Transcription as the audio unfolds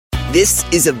This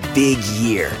is a big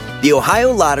year. The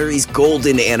Ohio Lottery's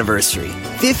golden anniversary.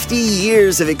 50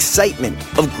 years of excitement,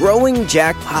 of growing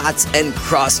jackpots and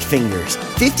crossed fingers.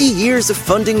 50 years of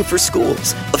funding for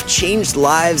schools, of changed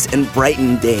lives and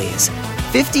brightened days.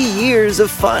 50 years of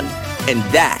fun, and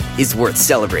that is worth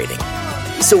celebrating.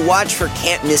 So watch for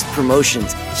can't-miss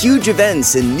promotions, huge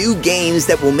events, and new games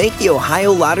that will make the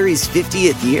Ohio Lottery's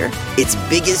 50th year its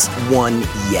biggest one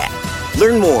yet.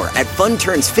 Learn more at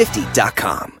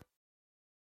funturns50.com.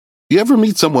 You ever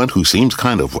meet someone who seems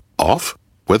kind of off?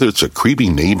 Whether it's a creepy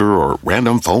neighbor or a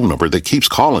random phone number that keeps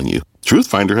calling you,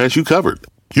 Truthfinder has you covered.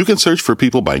 You can search for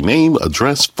people by name,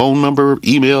 address, phone number,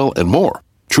 email, and more.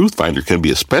 Truthfinder can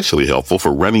be especially helpful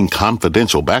for running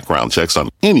confidential background checks on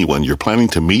anyone you're planning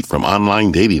to meet from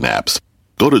online dating apps.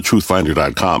 Go to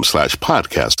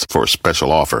truthfinder.com/podcasts for a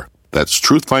special offer. That's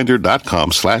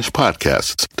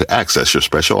truthfinder.com/podcasts to access your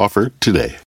special offer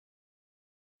today.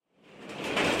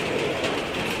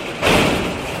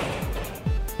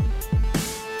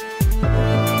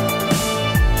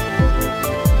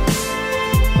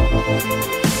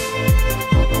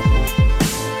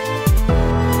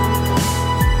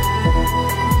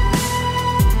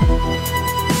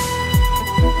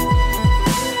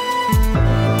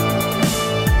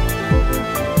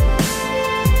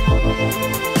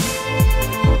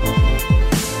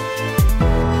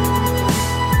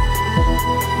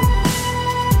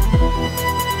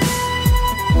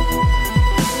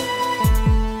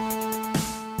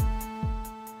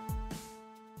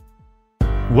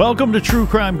 Welcome to True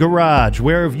Crime Garage.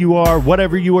 Wherever you are,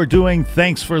 whatever you are doing,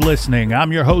 thanks for listening.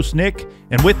 I'm your host, Nick,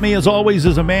 and with me, as always,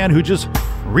 is a man who just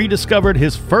rediscovered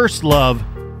his first love,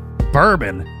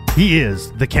 bourbon. He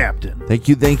is the Captain. Thank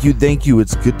you.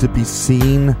 It's good to be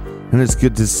seen, and it's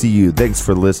good to see you. Thanks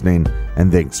for listening,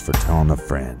 and thanks for telling a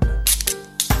friend.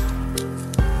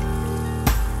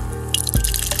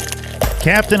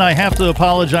 Captain, I have to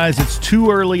apologize. It's too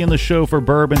early in the show for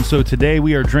bourbon, so today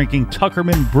we are drinking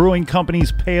Tuckerman Brewing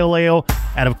Company's Pale Ale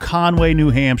out of Conway, New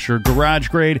Hampshire, garage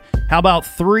grade. How about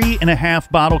 3.5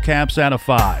 bottle caps out of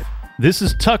 5? This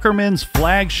is Tuckerman's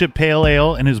flagship Pale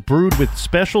Ale and is brewed with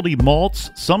specialty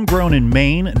malts, some grown in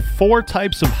Maine, and 4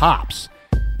 types of hops.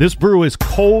 This brew is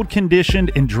cold conditioned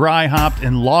and dry hopped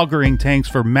in lagering tanks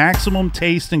for maximum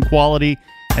taste and quality,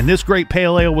 and this great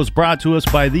Pale Ale was brought to us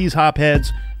by these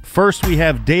hopheads. First, we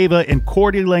have Dava in Coeur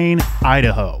d'Alene,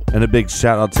 Idaho. And a big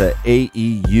shout out to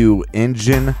AEU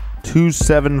Engine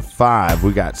 275.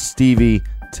 We got Stevie,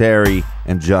 Terry,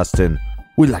 and Justin.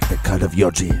 We like the cut of your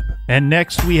jib. And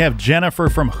next, we have Jennifer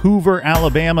from Hoover,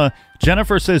 Alabama.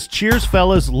 Jennifer says, "Cheers,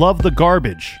 fellas. Love the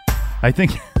garbage."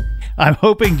 I'm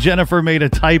hoping Jennifer made a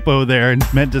typo there and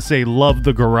meant to say love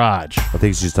the garage. I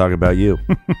think she's talking about you.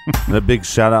 And a big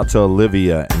shout out to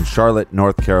Olivia in Charlotte,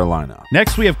 North Carolina.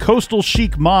 Next, we have Coastal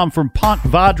Chic Mom from Ponte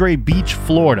Vedra Beach,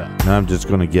 Florida. Now, I'm just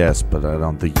going to guess, but I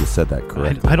don't think you said that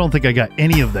correctly. I don't think I got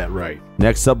any of that right.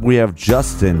 Next up, we have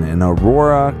Justin in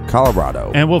Aurora,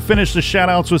 Colorado. And we'll finish the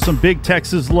shout-outs with some big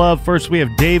Texas love. First, we have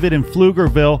David in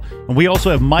Pflugerville, and we also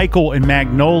have Michael in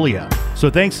Magnolia. So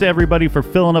thanks to everybody for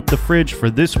filling up the fridge for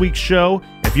this week's show.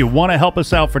 If you want to help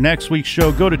us out for next week's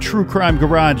show, go to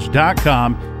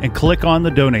truecrimegarage.com and click on the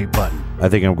donate button. I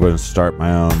think I'm going to start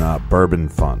my own bourbon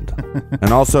fund.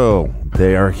 And also,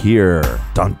 they are here.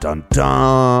 Dun, dun,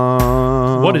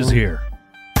 dun. What is here?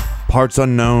 Parts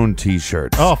Unknown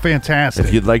t-shirts. Oh, fantastic.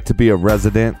 If you'd like to be a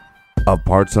resident of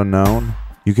Parts Unknown,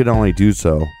 you can only do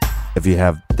so if you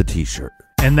have the t-shirt.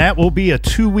 And that will be a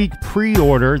 2-week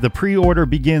pre-order. The pre-order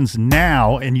begins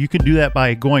now, and you can do that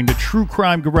by going to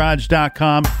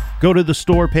truecrimegarage.com. Go to the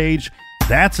store page.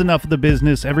 That's enough of the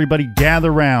business. Everybody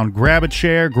gather around, grab a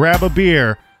chair, grab a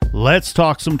beer. Let's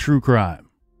talk some true crime.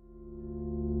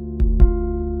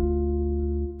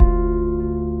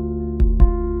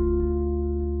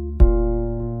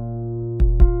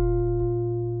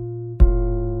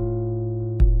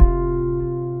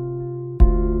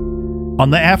 On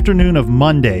the afternoon of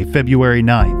Monday, February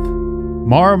 9th,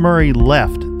 Mara Murray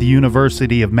left the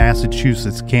University of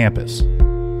Massachusetts campus.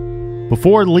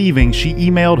 Before leaving, she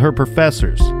emailed her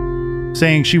professors,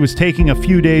 saying she was taking a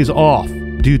few days off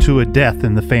due to a death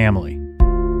in the family.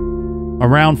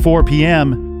 Around 4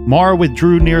 p.m., Mara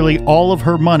withdrew nearly all of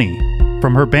her money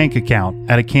from her bank account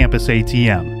at a campus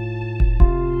ATM.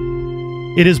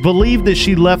 It is believed that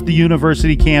she left the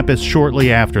university campus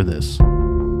shortly after this.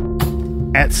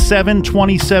 At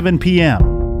 7:27 p.m.,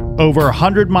 over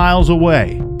 100 miles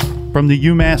away from the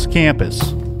UMass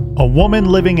campus, a woman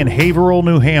living in Haverhill,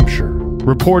 New Hampshire,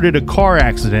 reported a car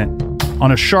accident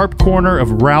on a sharp corner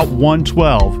of Route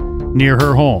 112 near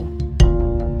her home.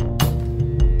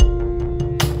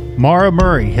 Mara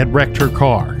Murray had wrecked her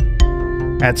car,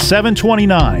 At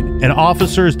 7:29, an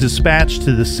officer is dispatched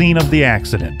to the scene of the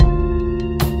accident.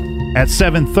 At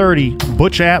 7:30,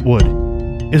 Butch Atwood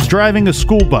is driving a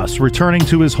school bus returning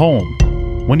to his home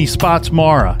when he spots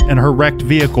Mara and her wrecked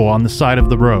vehicle on the side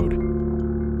of the road.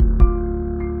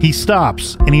 He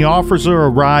stops and he offers her a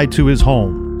ride to his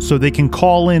home so they can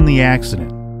call in the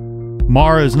accident.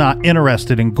 Mara is not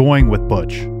interested in going with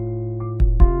Butch.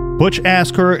 Butch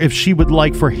asks her if she would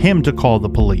like for him to call the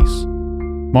police.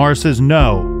 Mara says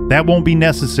no, that won't be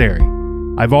necessary.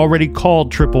 I've already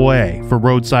called AAA for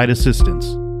roadside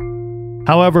assistance.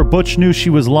 However, Butch knew she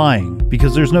was lying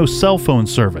because there's no cell phone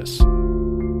service.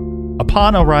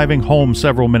 Upon arriving home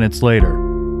several minutes later,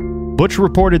 Butch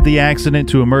reported the accident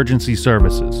to emergency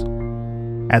services.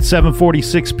 At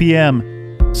 7:46 p.m.,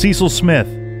 Cecil Smith,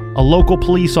 a local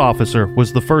police officer,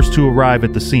 was the first to arrive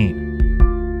at the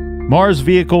scene. Mara's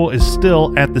vehicle is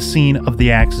still at the scene of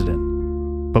the accident,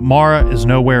 but Mara is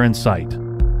nowhere in sight.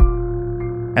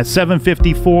 At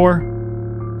 7:54,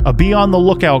 a be on the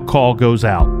lookout call goes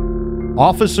out.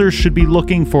 Officers should be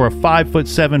looking for a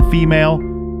 5'7" female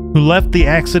who left the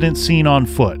accident scene on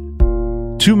foot.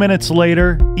 2 minutes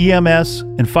later, EMS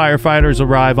and firefighters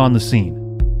arrive on the scene.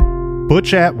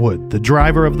 Butch Atwood, the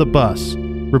driver of the bus,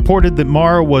 reported that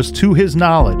Mara was, to his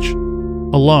knowledge,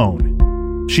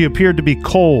 alone. She appeared to be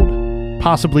cold,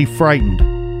 possibly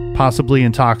frightened, possibly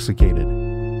intoxicated.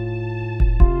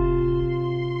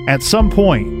 At some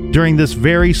point during this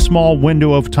very small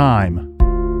window of time,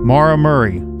 Mara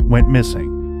Murray went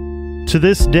missing. To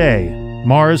this day,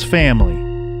 Mara's family,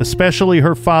 especially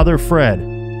her father Fred,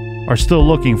 are still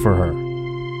looking for her.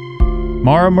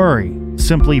 Mara Murray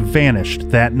simply vanished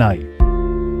that night.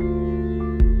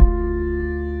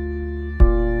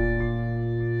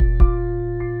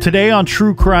 Today on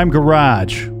True Crime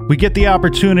Garage, we get the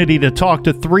opportunity to talk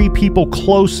to three people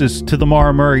closest to the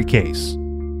Mara Murray case.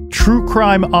 True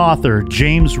crime author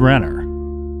James Renner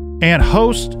and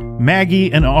host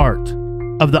Maggie and Art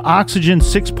of the Oxygen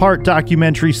 6-part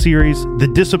documentary series The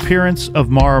Disappearance of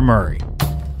Mara Murray.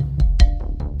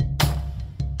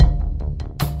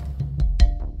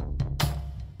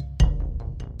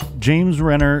 James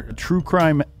Renner, True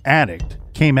Crime Addict,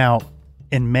 came out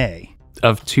in May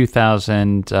of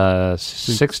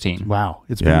 2016. Wow,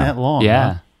 it's been that long.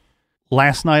 Yeah. Huh?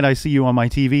 Last night I see you on my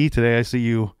TV. Today I see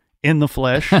you in the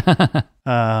flesh.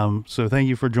 So thank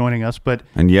you for joining us.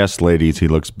 And yes, ladies, he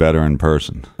looks better in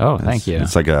person. Oh, thank you.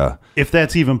 It's like if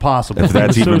that's even possible. If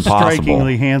that's he was even so possible.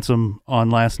 strikingly handsome on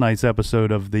last night's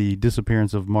episode of The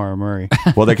Disappearance of Mara Murray.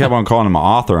 Well, they kept on calling him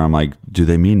author. I'm like, do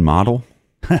they mean model?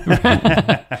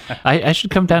 I should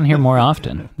come down here more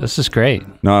often. This is great.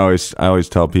 No, I always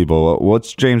tell people,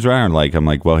 what's James Renner like? I'm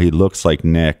like, well, he looks like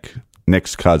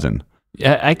Nick's cousin.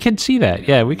 Yeah, I could see that.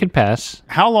 Yeah, we could pass.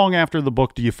 How long after the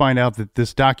book do you find out that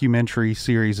this documentary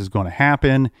series is going to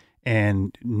happen,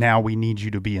 and now we need you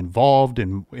to be involved,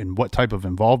 and what type of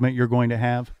involvement you're going to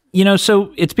have? You know,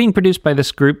 so it's being produced by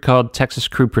this group called Texas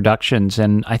Crew Productions,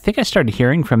 and I think I started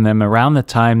hearing from them around the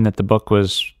time that the book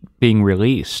was being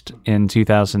released in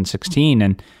 2016,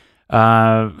 and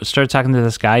started talking to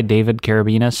this guy, David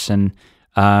Carabinas, and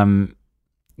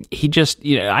he just,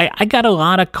 I got a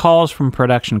lot of calls from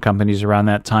production companies around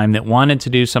that time that wanted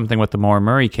to do something with the Mara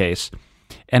Murray case.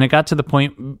 And it got to the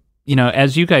point,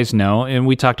 as you guys know, and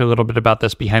we talked a little bit about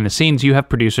this behind the scenes, you have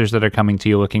producers that are coming to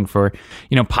you looking for,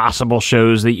 possible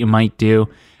shows that you might do.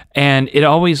 And it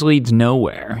always leads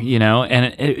nowhere,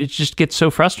 and it just gets so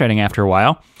frustrating after a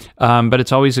while. But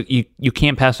it's always, you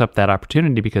can't pass up that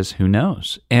opportunity because who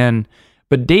knows?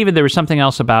 But David, there was something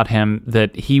else about him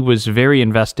that he was very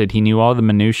invested. He knew all the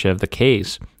minutia of the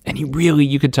case, and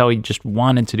you could tell he just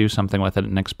wanted to do something with it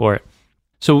and explore it.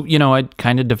 So, I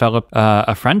kind of developed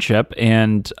a friendship,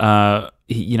 and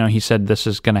he said, this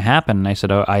is going to happen. And I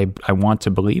said, oh, I want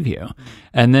to believe you.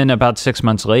 And then about 6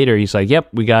 months later, he's like, yep,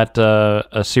 we got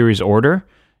a series order.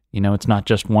 It's not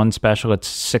just one special, it's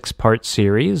 6-part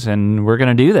series, and we're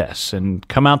going to do this and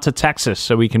come out to Texas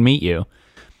so we can meet you.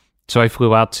 So I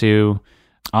flew out to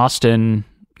Austin,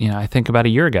 I think about a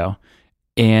year ago,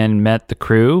 and met the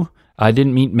crew. I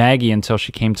didn't meet Maggie until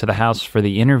she came to the house for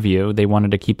the interview. They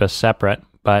wanted to keep us separate,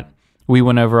 but we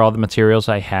went over all the materials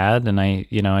I had, and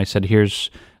I said,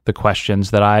 here's the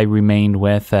questions that I remained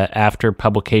with after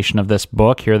publication of this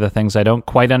book. Here are the things I don't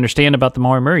quite understand about the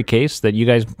Mara Murray case that you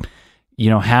guys,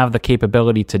 have the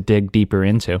capability to dig deeper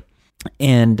into.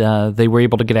 And they were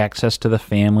able to get access to the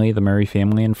family, the Murray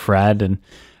family, and Fred, and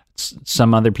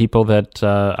some other people that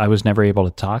I was never able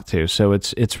to talk to. So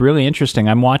it's really interesting.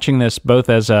 I'm watching this both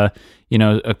as a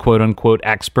quote unquote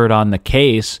expert on the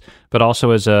case, but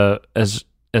also as a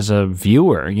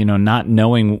viewer, not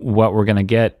knowing what we're going to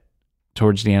get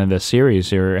towards the end of the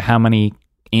series, or how many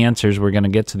answers we're going to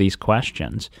get to these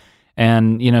questions.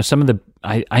 And,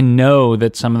 I know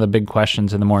that some of the big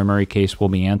questions in the Maura Murray case will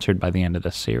be answered by the end of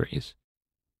this series.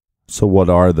 So what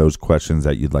are those questions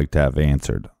that you'd like to have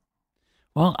answered?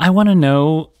 Well, I want to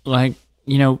know, that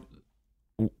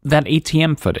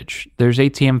ATM footage. There's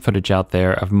ATM footage out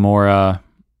there of Maura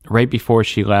right before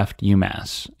she left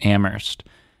UMass Amherst.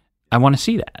 I want to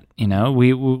see that.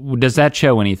 Does that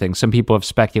show anything? Some people have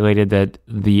speculated that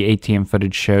the ATM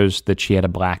footage shows that she had a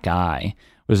black eye.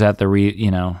 Was that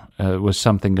was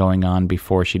something going on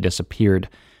before she disappeared?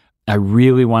 I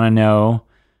really want to know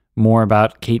more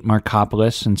about Kate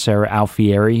Markopoulos and Sarah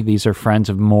Alfieri. These are friends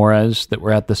of Maura's that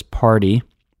were at this party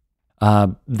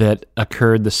that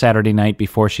occurred the Saturday night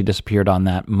before she disappeared on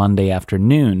that Monday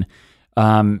afternoon.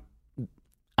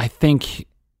 I think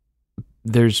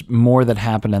there's more that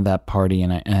happened at that party,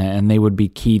 and they would be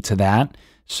key to that.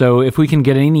 So if we can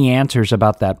get any answers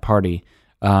about that party,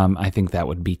 I think that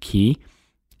would be key.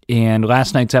 And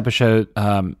last night's episode,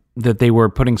 that they were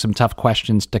putting some tough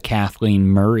questions to Kathleen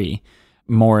Murray,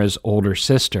 Maura's older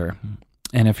sister.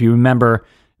 And if you remember,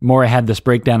 Maura had this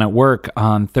breakdown at work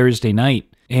on Thursday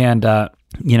night, and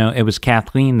it was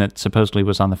Kathleen that supposedly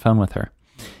was on the phone with her.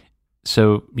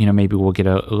 So, maybe we'll get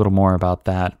a little more about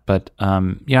that. But,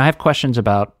 I have questions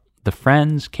about the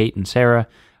friends, Kate and Sarah.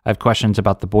 I have questions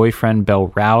about the boyfriend, Bill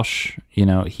Rausch.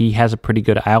 He has a pretty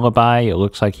good alibi. It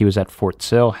looks like he was at Fort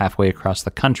Sill, halfway across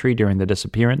the country during the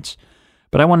disappearance.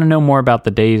 But I want to know more about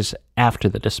the days after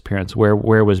the disappearance.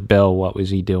 Where was Bill? What was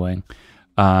he doing?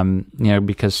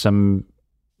 Because some,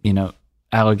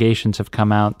 allegations have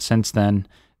come out since then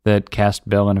that cast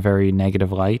Bill in a very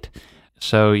negative light.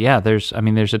 So yeah, there's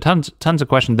a tons of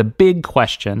questions. The big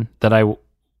question that I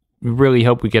really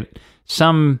hope we get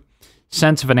some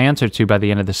sense of an answer to by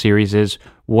the end of the series is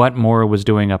what Maura was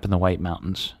doing up in the White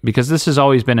Mountains. Because this has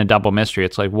always been a double mystery.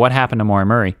 It's like, what happened to Maura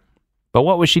Murray? But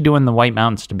what was she doing in the White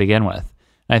Mountains to begin with?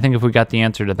 And I think if we got the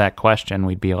answer to that question,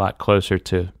 we'd be a lot closer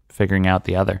to figuring out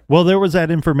the other. Well, there was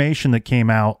that information that came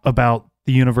out about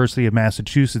the University of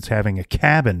Massachusetts having a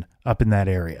cabin up in that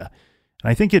area.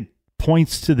 And I think it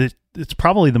points to it's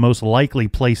probably the most likely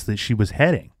place that she was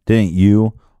heading. Didn't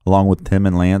you, along with Tim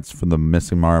and Lance from the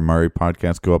Missing Maura Murray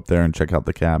podcast, go up there and check out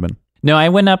the cabin? No, I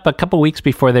went up a couple weeks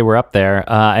before they were up there.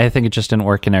 I think it just didn't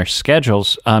work in our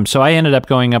schedules. So I ended up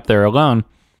going up there alone.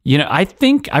 I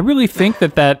really think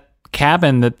that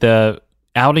cabin that the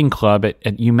outing club at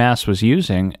UMass was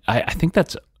using,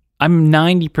 I'm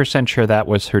 90% sure that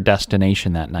was her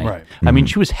destination that night. Right. I mean,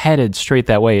 she was headed straight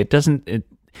that way.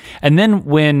 And then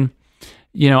when,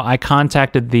 I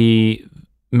contacted the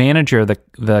manager of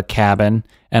the cabin,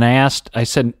 and I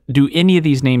said, do any of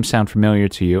these names sound familiar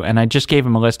to you? And I just gave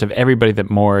him a list of everybody that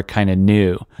Maura kind of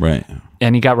knew. Right.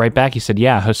 And he got right back. He said,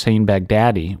 yeah, Hossein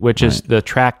Baghdadi, which is the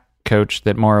track coach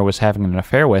that Maura was having an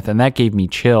affair with. And that gave me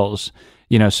chills.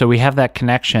 So we have that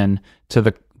connection to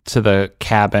the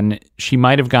cabin. She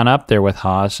might have gone up there with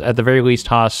Haas. At the very least,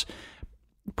 Haas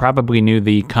probably knew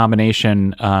the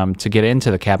combination to get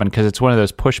into the cabin, because it's one of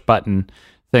those push button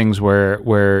things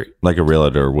where like a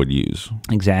realtor would use.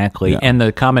 Exactly. Yeah. And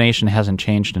the combination hasn't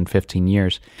changed in 15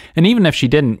 years. And even if she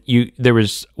didn't, there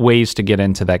was ways to get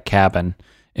into that cabin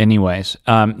anyways.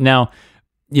 Now,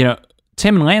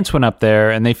 Tim and Lance went up there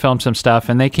and they filmed some stuff,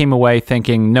 and they came away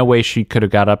thinking no way she could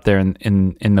have got up there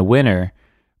in the winter.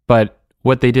 But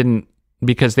what they didn't,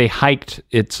 because they hiked,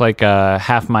 it's like a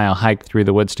half-mile hike through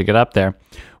the woods to get up there.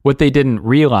 What they didn't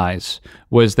realize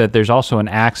was that there's also an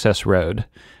access road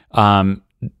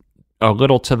a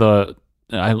little to the,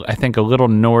 I think a little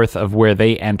north of where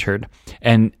they entered.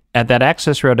 And at that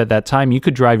access road at that time, you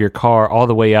could drive your car all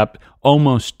the way up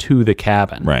almost to the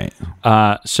cabin. Right.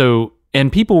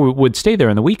 And people would stay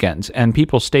there on the weekends, and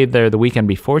people stayed there the weekend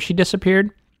before she disappeared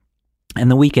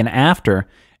and the weekend after.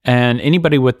 And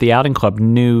anybody with the outing club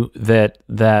knew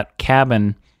that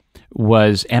cabin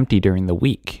was empty during the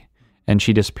week, and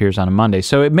she disappears on a Monday.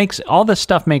 So all this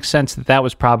stuff makes sense that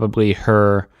was probably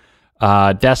her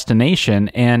destination.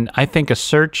 And I think a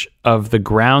search of the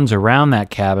grounds around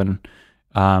that cabin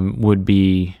would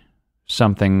be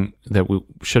something that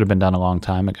should have been done a long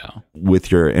time ago. With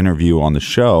your interview on the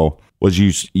show,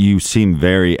 you seem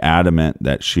very adamant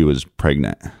that she was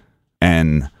pregnant.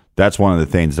 And that's one of the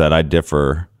things that I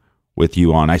differ with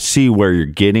you on. I see where you're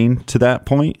getting to that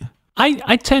point.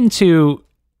 I tend to,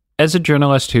 as a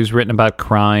journalist who's written about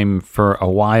crime for a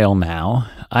while now,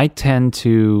 I tend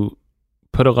to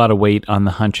put a lot of weight on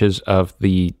the hunches of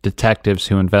the detectives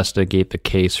who investigate the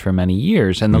case for many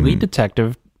years. And the lead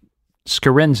detective,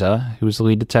 Scarinza, who was the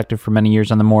lead detective for many years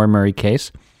on the Maura Murray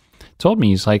case, told me,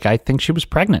 he's like, I think she was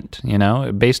pregnant,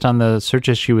 based on the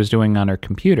searches she was doing on her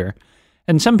computer.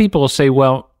 And some people will say,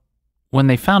 well, when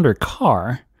they found her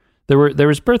car, there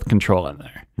was birth control in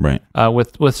there, Right.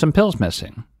 With some pills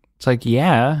missing. It's like,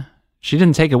 yeah, she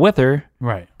didn't take it with her,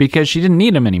 Right. because she didn't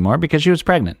need them anymore because she was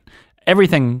pregnant.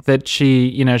 Everything that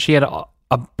she had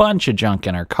a bunch of junk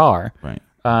in her car, Right.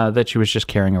 that she was just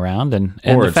carrying around, and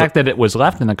Or the fact that it was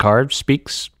left in the car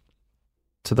speaks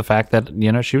to the fact that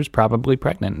she was probably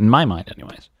pregnant, in my mind,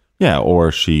 anyways. Yeah,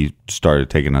 or she started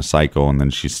taking a cycle and then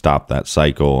she stopped that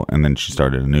cycle and then she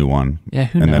started a new one. Yeah,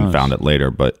 who and knows? then found it later.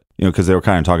 But, because they were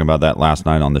kind of talking about that last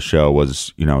night on the show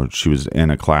was, she was in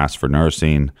a class for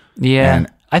nursing. Yeah,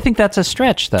 And, I think that's a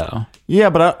stretch, though. yeah,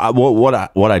 but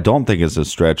what I don't think is a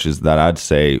stretch is that I'd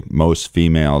say most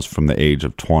females from the age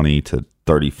of 20 to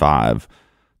 35,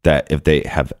 that if they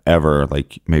have ever,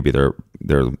 like maybe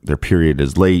their period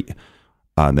is late,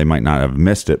 they might not have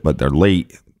missed it, but they're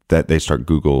late, that they start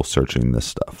Google searching this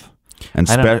stuff. And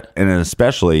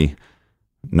especially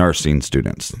nursing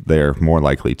students, they're more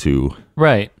likely to.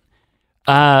 Right.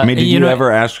 Did you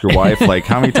ever ask your wife, like,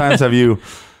 how many times have you?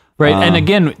 Right. And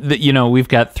again, we've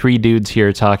got three dudes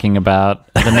here talking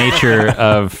about the nature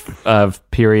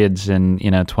of periods in,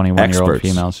 21-year-old Experts.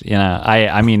 females.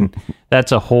 I mean,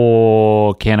 that's a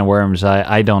whole can of worms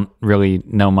I don't really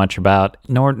know much about,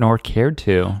 nor cared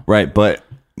to. Right. But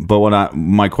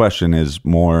my question is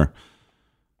more,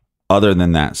 other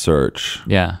than that search.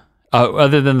 Yeah.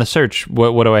 Other than the search,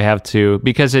 what do I have to?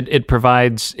 Because it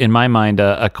provides, in my mind,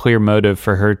 a clear motive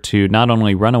for her to not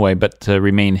only run away, but to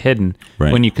remain hidden.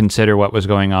 Right. When you consider what was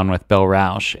going on with Bill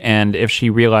Rausch. And if she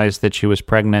realized that she was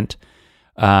pregnant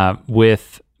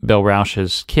with Bill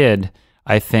Rausch's kid,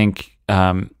 I think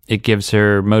it gives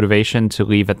her motivation to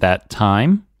leave at that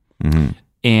time,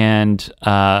 and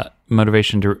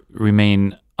motivation to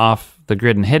remain off the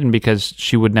grid and hidden, because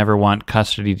she would never want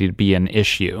custody to be an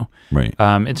issue. Right.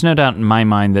 It's no doubt in my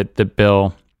mind that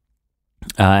Bill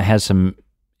has some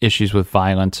issues with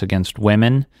violence against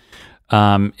women,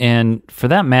 and for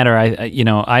that matter,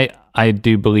 I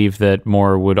do believe that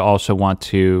Moore would also want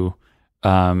to,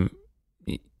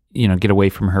 get away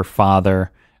from her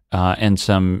father and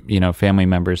some family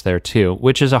members there too,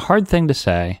 which is a hard thing to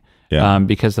say,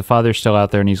 because the father's still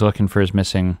out there and he's looking for his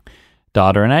missing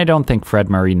daughter, and I don't think Fred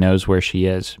Murray knows where she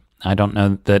is. I don't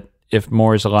know that if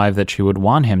Moore is alive that she would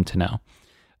want him to know.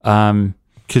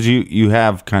 Because you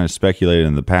have kind of speculated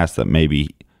in the past that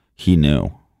maybe he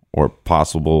knew, or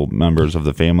possible members of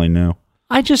the family knew.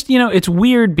 I just, it's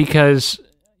weird because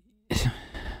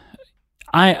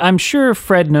I'm sure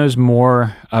Fred knows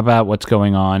more about what's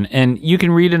going on, and you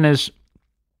can read in his,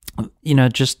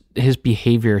 just his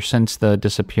behavior since the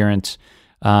disappearance,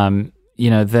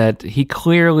 that he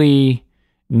clearly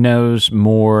knows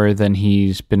more than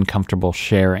he's been comfortable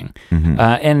sharing.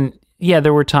 And yeah,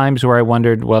 there were times where I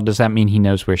wondered, well, does that mean he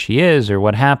knows where she is or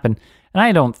what happened? And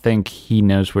I don't think he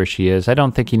knows where she is. I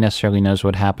don't think he necessarily knows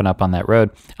what happened up on that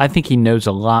road. I think he knows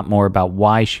a lot more about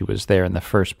why she was there in the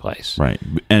first place. Right.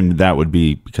 And that would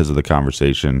be because of the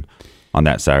conversation on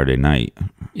that Saturday night.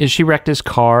 She wrecked his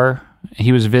car.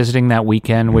 He was visiting that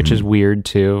weekend, which is weird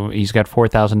too. He's got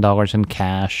 $4,000 in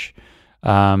cash.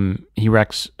 He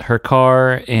wrecks her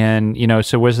car, and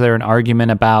so was there an argument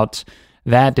about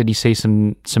that? Did he say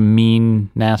some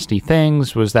mean, nasty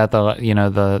things? Was that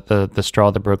the straw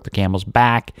that broke the camel's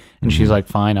back? And she's like,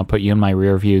 "Fine, I'll put you in my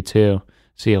rear view too.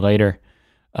 See you later."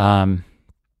 But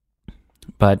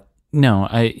no,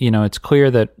 it's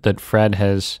clear that Fred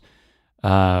has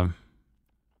not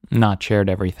shared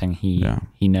everything he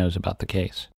knows about the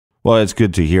case. Well, it's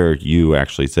good to hear you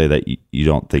actually say that you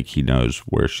don't think he knows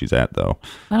where she's at, though.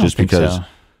 I don't think so.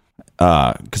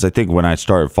 Because I think when I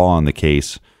started following the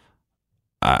case,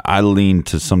 I leaned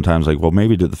to sometimes like, well,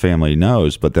 maybe the family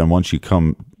knows, but then once you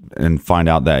come and find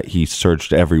out that he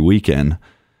searched every weekend,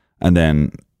 and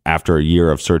then after a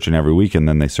year of searching every weekend,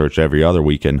 then they search every other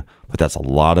weekend, but that's a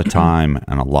lot of time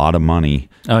and a lot of money.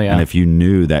 Oh, yeah. And if you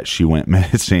knew that she went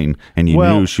missing and you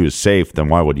knew she was safe, then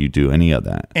why would you do any of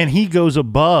that? And he goes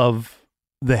above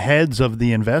the heads of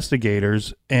the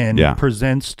investigators and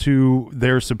presents to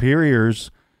their superiors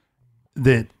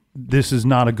that this is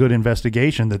not a good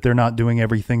investigation, that they're not doing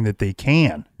everything that they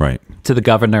can. Right. To the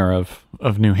governor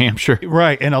of New Hampshire.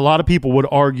 Right. And a lot of people would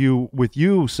argue with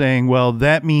you saying, well,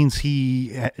 that means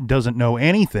he doesn't know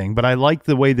anything. But I like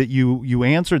the way that you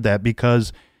answered that,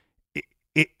 because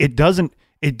it doesn't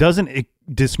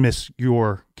dismiss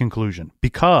your conclusion.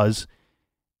 Because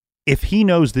if he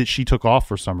knows that she took off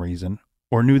for some reason,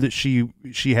 or knew that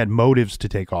she had motives to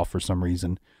take off for some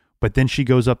reason, But then she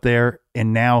goes up there,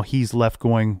 and now he's left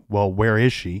going, well, where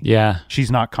is she? Yeah. She's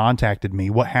not contacted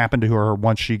me. What happened to her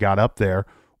once she got up there?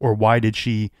 Or why did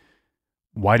she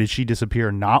disappear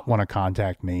and not want to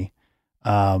contact me?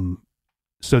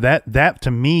 So that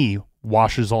to me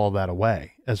washes all that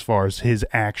away as far as his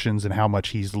actions and how much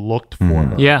he's looked for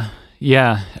her.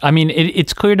 Yeah. I mean,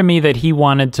 it's clear to me that he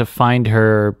wanted to find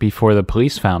her before the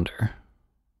police found her.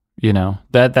 You know,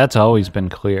 that's always been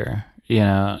clear. You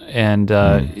know, and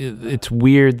it's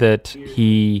weird that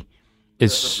he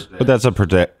is. But that's a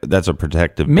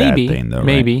protective maybe, bad thing, though.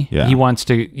 Maybe right? Yeah. he wants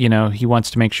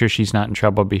to make sure she's not in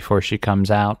trouble before she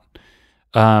comes out.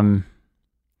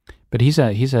 But he's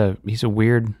a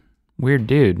weird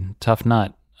dude, tough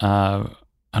nut. I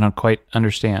don't quite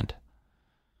understand.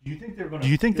 Do you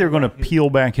think they're going to peel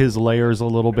back his layers a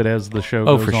little bit as the show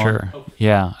goes on? Oh, for sure.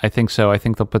 Yeah, I think so. I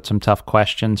think they'll put some tough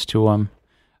questions to him.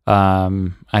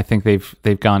 I think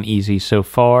they've gone easy so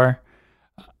far.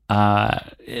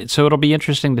 So it'll be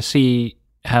interesting to see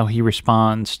how he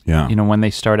responds. Yeah. You know, when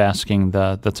they start asking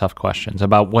the tough questions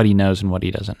about what he knows and what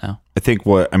he doesn't know. I think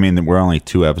we're only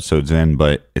 2 episodes in,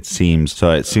 but it seems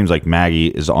like Maggie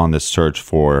is on this search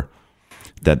for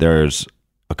that there's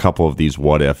a couple of these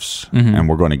what ifs, and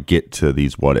we're going to get to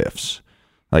these what ifs.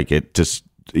 Like it just,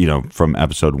 from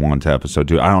episode 1 to episode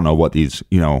 2, I don't know what these,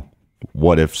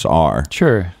 what ifs are.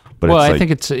 Sure. But well, I like, think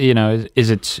it's,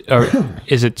 is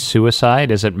it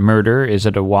suicide? Is it murder? Is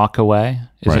it a walk away?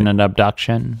 Is it an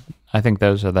abduction? I think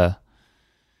those are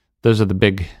the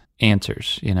big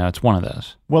answers. It's one of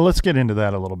those. Well, let's get into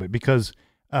that a little bit, because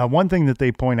one thing that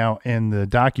they point out in the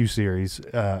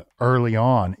docuseries early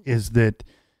on is that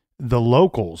the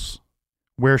locals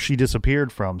where she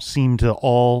disappeared from seem to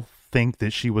all think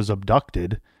that she was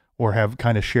abducted, or have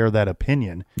kind of share that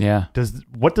opinion. Yeah.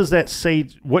 What does that say?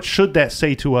 What should that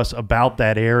say to us about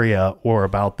that area or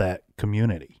about that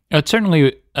community? It's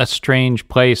certainly a strange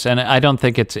place, and I don't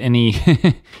think it's any.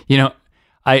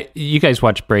 You guys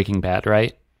watch Breaking Bad,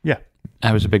 right? Yeah,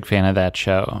 I was a big fan of that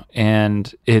show,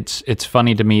 and it's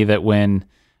funny to me that when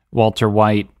Walter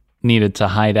White needed to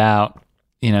hide out,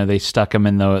 they stuck him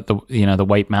in the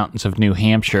White Mountains of New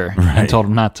Hampshire and told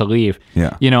him not to leave.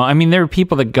 Yeah. There are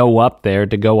people that go up there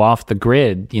to go off the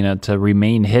grid, to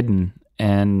remain hidden,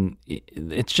 and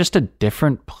it's just a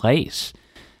different place.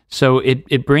 So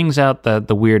it brings out the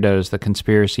weirdos, the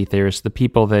conspiracy theorists, the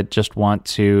people that just want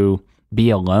to be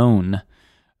alone.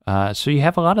 So you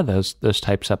have a lot of those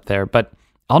types up there, but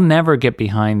I'll never get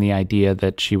behind the idea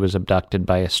that she was abducted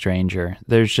by a stranger.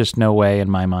 There's just no way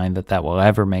in my mind that will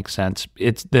ever make sense.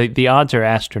 It's the odds are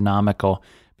astronomical,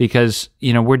 because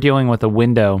we're dealing with a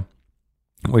window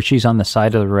where she's on the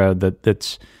side of the road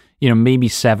that's maybe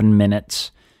 7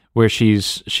 minutes where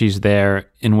she's there,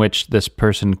 in which this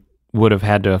person would have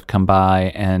had to have come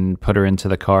by and put her into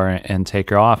the car and take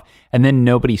her off. And then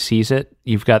nobody sees it.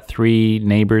 You've got 3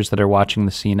 neighbors that are watching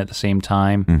the scene at the same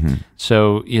time. Mm-hmm.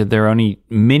 So there are only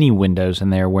many windows in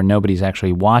there where nobody's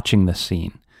actually watching the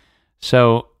scene.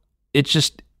 So it's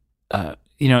just,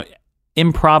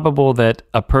 improbable that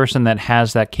a person that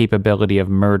has that capability of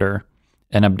murder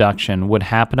and abduction would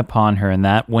happen upon her in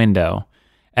that window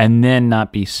and then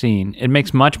not be seen. It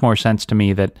makes much more sense to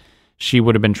me that she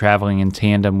would have been traveling in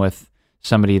tandem with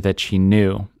somebody that she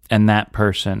knew, and that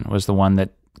person was the one that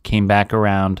came back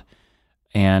around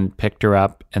and picked her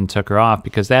up and took her off,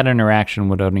 because that interaction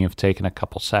would only have taken a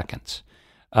couple seconds.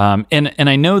 And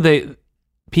I know that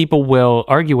people will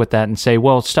argue with that and say,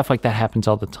 well, stuff like that happens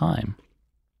all the time.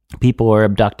 People are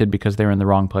abducted because they're in the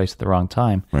wrong place at the wrong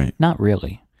time. Right. Not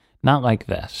really. Not like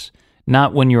this.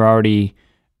 Not when you're already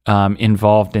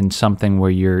involved in something where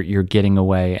you're getting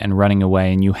away and running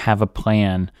away, and you have a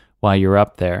plan while you're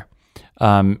up there.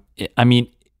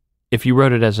 If you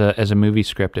wrote it as a movie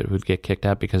script, it would get kicked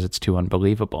out because it's too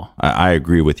unbelievable. I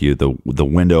agree with you. The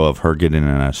window of her getting in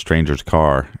a stranger's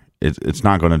car, it's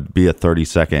not going to be a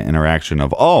 30-second interaction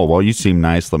of, oh, well, you seem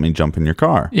nice, let me jump in your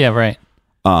car. Yeah, right.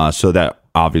 So that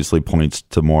obviously points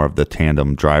to more of the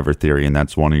tandem driver theory, and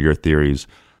that's one of your theories.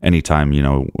 Anytime,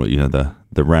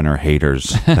 the Renner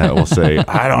haters that will say,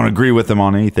 I don't agree with them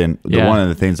on anything. Yeah. One of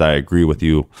the things I agree with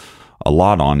you a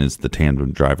lot on is the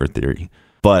tandem driver theory.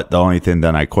 But the only thing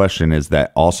that I question is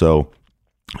that also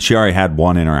she already had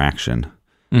one interaction.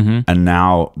 Mm-hmm. And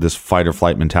now this fight or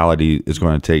flight mentality is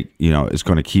going to take, is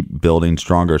going to keep building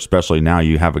stronger, especially now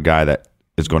you have a guy that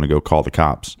is going to go call the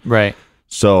cops. Right.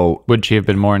 So would she have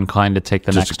been more inclined to take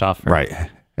the next offer? Right.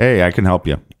 Hey, I can help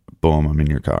you. Boom, I'm in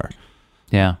your car.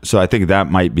 Yeah. So I think that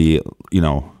might be,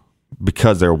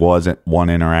 because there wasn't one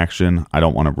interaction, I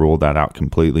don't want to rule that out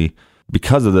completely.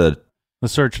 Because of the The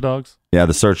search dogs? Yeah,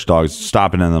 the search dogs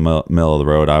stopping in the middle of the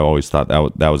road. I always thought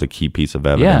that was a key piece of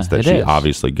evidence that she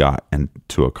obviously got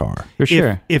into a car. For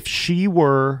sure. If she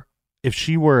were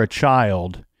a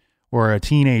child or a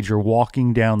teenager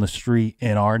walking down the street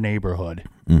in our neighborhood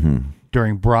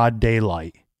during broad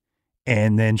daylight,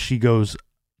 and then she goes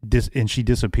and she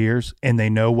disappears, and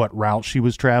they know what route she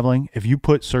was traveling, if you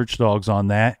put search dogs on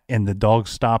that and the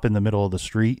dogs stop in the middle of the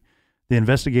street, the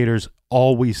investigators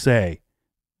always say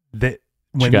that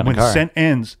when scent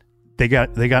ends, they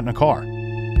got in a car.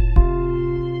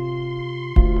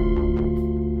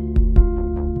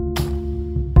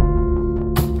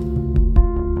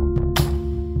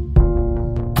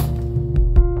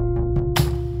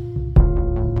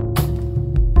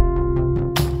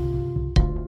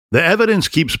 The evidence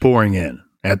keeps pouring in.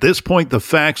 At this point, the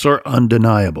facts are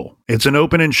undeniable. It's an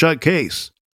open and shut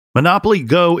case. Monopoly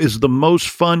Go is the most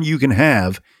fun you can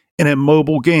have in a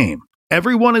mobile game.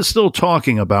 Everyone is still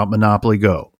talking about Monopoly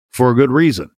Go, for a good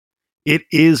reason. It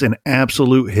is an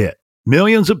absolute hit.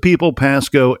 Millions of people pass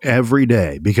Go every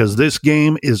day because this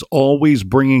game is always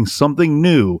bringing something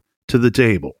new to the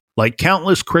table. Like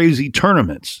countless crazy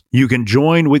tournaments you can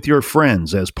join with your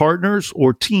friends as partners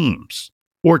or teams.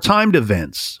 Or timed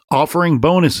events offering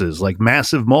bonuses like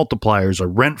massive multipliers or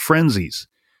rent frenzies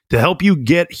to help you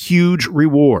get huge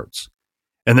rewards.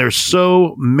 And there's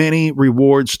so many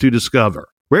rewards to discover.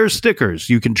 Rare stickers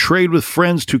you can trade with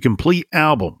friends to complete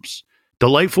albums.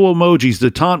 Delightful emojis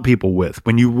to taunt people with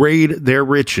when you raid their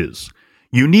riches.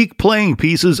 Unique playing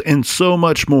pieces and so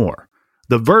much more.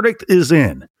 The verdict is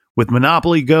in. With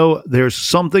Monopoly Go, there's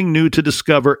something new to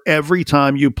discover every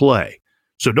time you play.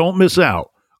 So don't miss out.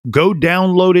 Go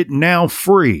download it now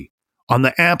free on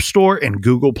the App Store and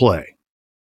Google Play.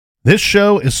 This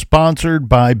show is sponsored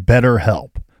by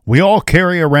BetterHelp. We all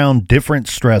carry around different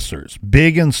stressors,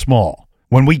 big and small.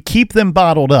 When we keep them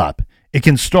bottled up, it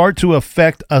can start to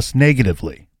affect us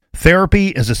negatively. Therapy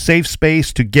is a safe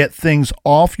space to get things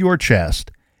off your chest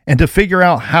and to figure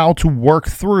out how to work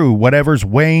through whatever's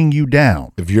weighing you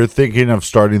down. If you're thinking of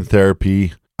starting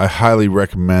therapy, I highly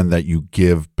recommend that you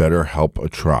give BetterHelp a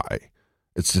try.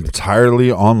 It's entirely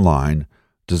online,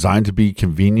 designed to be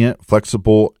convenient,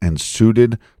 flexible, and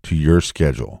suited to your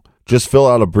schedule. Just fill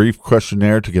out a brief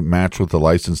questionnaire to get matched with a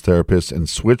licensed therapist and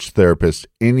switch therapists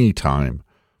anytime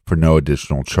for no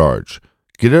additional charge.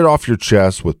 Get it off your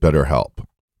chest with BetterHelp.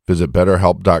 Visit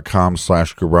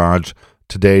BetterHelp.com/garage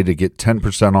today to get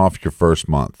 10% off your first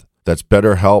month. That's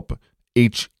BetterHelp,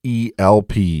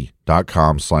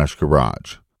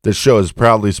 HELP.com/garage. This show is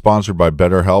proudly sponsored by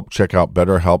BetterHelp. Check out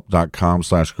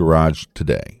BetterHelp.com/garage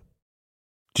today.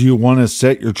 Do you want to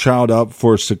set your child up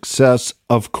for success?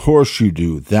 Of course you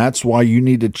do. That's why you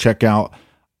need to check out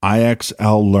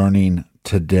IXL Learning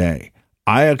today.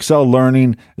 IXL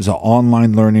Learning is an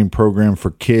online learning program for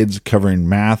kids covering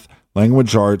math,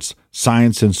 language arts,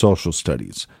 science, and social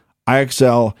studies.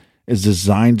 IXL is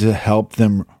designed to help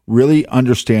them really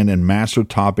understand and master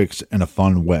topics in a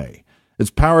fun way. It's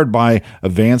powered by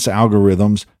advanced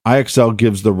algorithms. IXL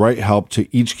gives the right help to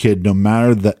each kid, no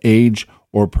matter the age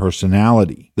or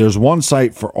personality. There's one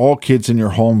site for all kids in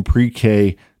your home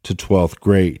pre-K to 12th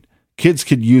grade. Kids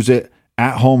could use it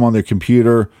at home on their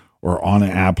computer or on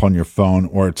an app on your phone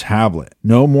or a tablet.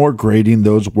 No more grading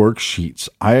those worksheets.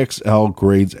 IXL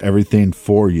grades everything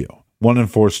for you. 1 in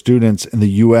 4 students in the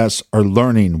U.S. are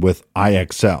learning with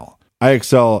IXL.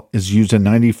 IXL is used in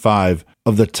 95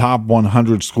 of the top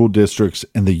 100 school districts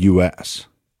in the U.S.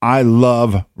 I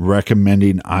love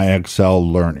recommending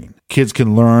IXL Learning. Kids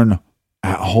can learn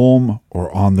at home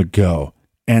or on the go.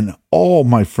 And all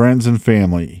my friends and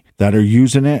family that are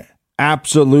using it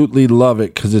absolutely love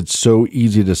it because it's so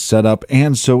easy to set up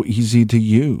and so easy to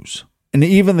use. And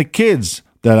even the kids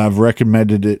that I've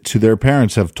recommended it to their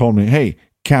parents have told me, hey,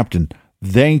 Captain,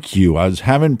 thank you. I was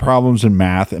having problems in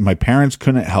math and my parents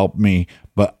couldn't help me,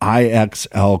 but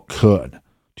IXL could.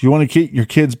 Do you want to get your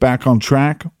kids back on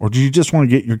track, or do you just want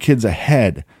to get your kids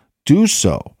ahead? Do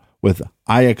so with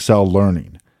IXL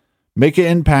Learning. Make an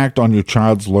impact on your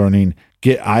child's learning.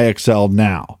 Get IXL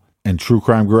now. And True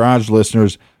Crime Garage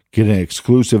listeners get an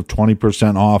exclusive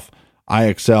 20% off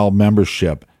IXL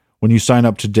membership when you sign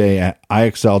up today at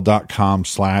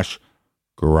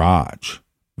IXL.com/garage.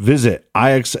 Visit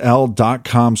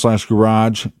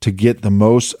IXL.com/garage to get the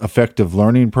most effective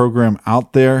learning program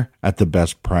out there at the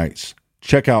best price.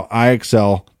 Check out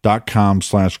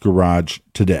IXL.com/garage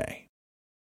today.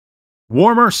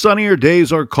 Warmer, sunnier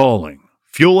days are calling.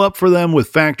 Fuel up for them with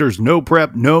Factor's no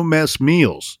prep, no mess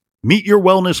meals. Meet your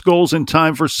wellness goals in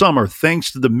time for summer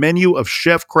thanks to the menu of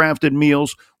chef-crafted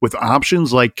meals with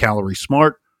options like Calorie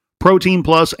Smart, Protein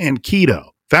Plus, and Keto.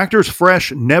 Factor's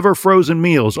fresh, never frozen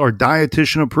meals are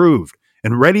dietitian approved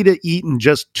and ready to eat in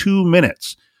just 2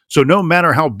 minutes. So no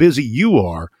matter how busy you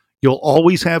are, you'll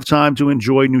always have time to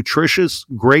enjoy nutritious,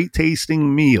 great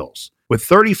tasting meals. With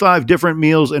 35 different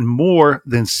meals and more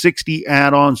than 60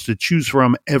 add-ons to choose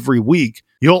from every week,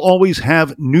 you'll always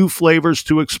have new flavors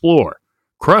to explore.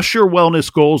 Crush your wellness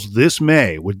goals this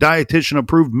May with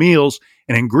dietitian-approved meals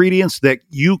and ingredients that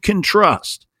you can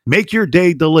trust. Make your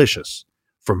day delicious,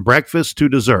 from breakfast to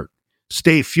dessert.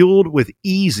 Stay fueled with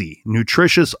easy,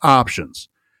 nutritious options.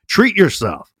 Treat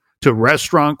yourself to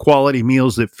restaurant-quality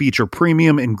meals that feature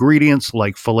premium ingredients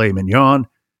like filet mignon,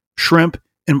 shrimp,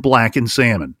 and blackened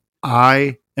salmon.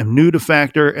 I am new to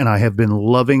Factor, and I have been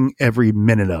loving every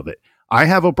minute of it. I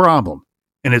have a problem,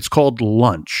 and it's called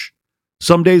lunch.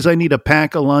 Some days I need to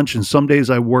pack a lunch, and some days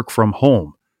I work from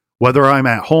home. Whether I'm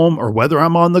at home or whether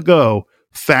I'm on the go,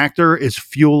 Factor is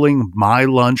fueling my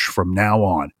lunch from now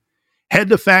on. Head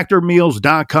to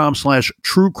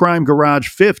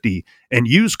factormeals.com/truecrimegarage50 and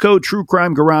use code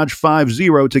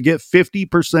truecrimegarage50 to get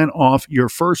 50% off your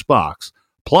first box,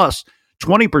 plus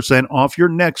 20% off your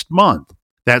next month.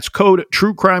 That's code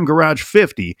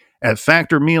truecrimegarage50 at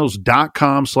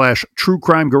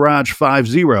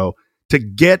factormeals.com/truecrimegarage50 to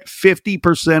get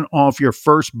 50% off your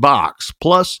first box,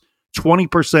 plus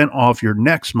 20% off your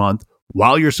next month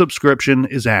while your subscription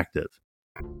is active.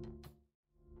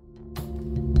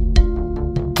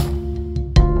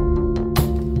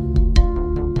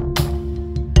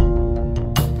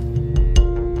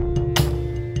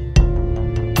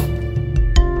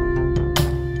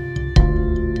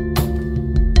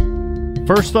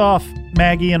 First off,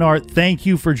 Maggie and Art, thank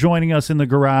you for joining us in the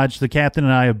garage. The captain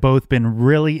and I have both been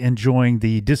really enjoying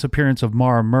the Disappearance of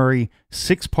Maura Murray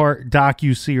 6-part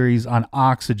docuseries on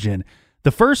Oxygen.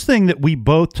 The first thing that we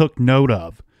both took note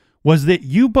of was that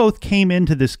you both came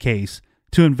into this case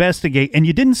to investigate, and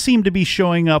you didn't seem to be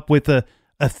showing up with a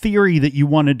theory that you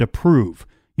wanted to prove.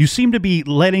 You seem to be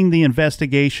letting the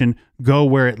investigation go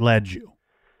where it led you.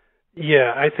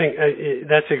 Yeah, I think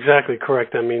that's exactly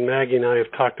correct. I mean, Maggie and I have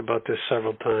talked about this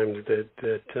several times, that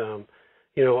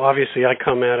obviously I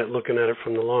come at it looking at it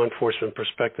from the law enforcement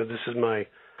perspective. This is my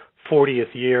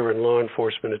 40th year in law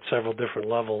enforcement at several different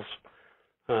levels,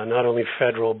 not only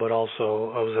federal, but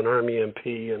also I was an Army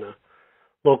MP and a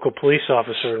local police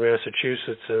officer in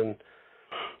Massachusetts, and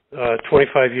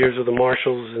 25 years with the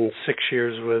Marshals and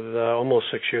almost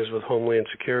 6 years with Homeland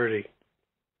Security.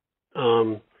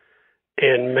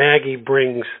 And Maggie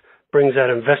brings that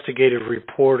investigative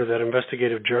reporter, that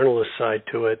investigative journalist side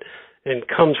to it, and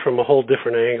comes from a whole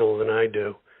different angle than I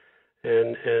do.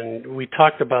 And we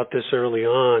talked about this early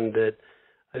on, that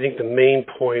I think the main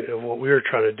point of what we were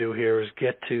trying to do here is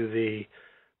get to the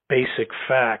basic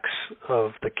facts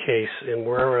of the case, and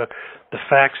wherever the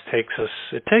facts takes us,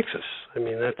 it takes us. I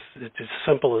mean, it's as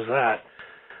simple as that.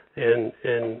 And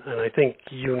I think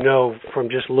from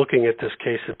just looking at this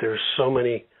case that there's so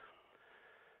many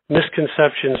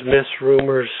misconceptions, myths,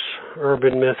 rumors,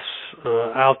 urban myths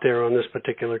out there on this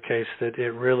particular case that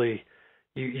it really,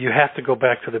 you have to go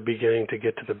back to the beginning to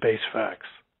get to the base facts.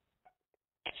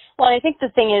 Well, I think the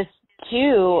thing is,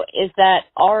 too, is that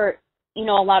Art, a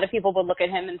lot of people would look at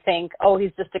him and think, oh,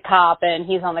 he's just a cop and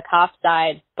he's on the cop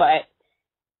side. But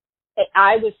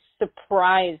I was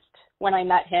surprised when I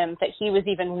met him that he was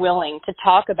even willing to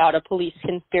talk about a police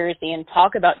conspiracy and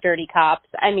talk about dirty cops.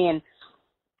 I mean,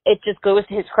 it just goes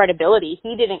to his credibility.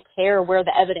 He didn't care where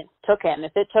the evidence took him.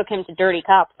 If it took him to dirty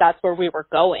cops, that's where we were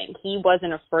going. He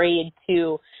wasn't afraid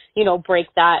to,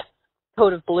 break that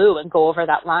code of blue and go over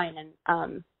that line. And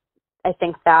I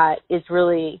think that is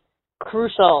really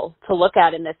crucial to look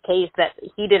at in this case, that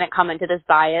he didn't come into this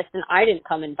biased and I didn't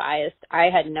come in biased. I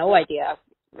had no idea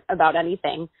about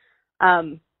anything.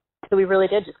 So we really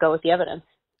did just go with the evidence.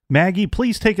 Maggie,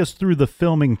 please take us through the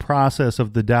filming process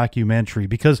of the documentary,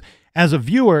 because as a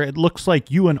viewer, it looks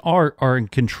like you and Art are in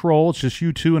control. It's just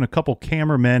you two and a couple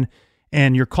cameramen,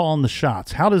 and you're calling the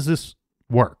shots. How does this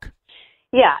work?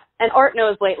 Yeah, and Art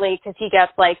knows lately, because he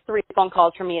gets like 3 phone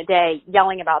calls from me a day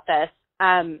yelling about this.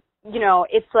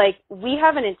 It's like we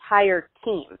have an entire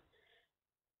team.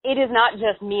 It is not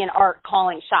just me and Art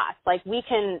calling shots. Like, we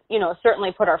can,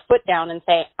 certainly put our foot down and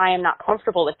say, I am not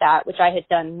comfortable with that, which I had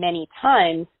done many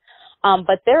times.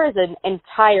 But there is an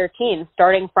entire team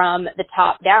starting from the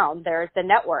top down. There's the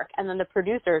network, and then the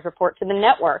producers report to the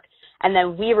network, and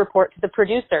then we report to the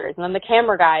producers, and then the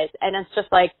camera guys. And it's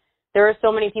just like, there are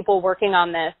so many people working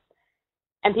on this,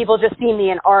 and people just see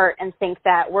me and Art and think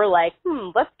that we're like,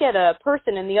 let's get a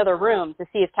person in the other room to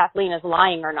see if Kathleen is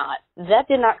lying or not. That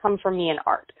did not come from me and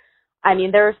Art. I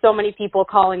mean, there are so many people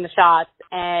calling the shots,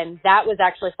 and that was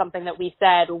actually something that we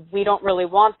said, we don't really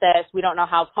want this. We don't know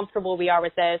how comfortable we are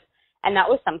with this. And that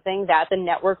was something that the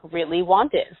network really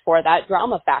wanted for that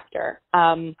drama factor.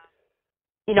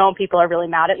 You know, people are really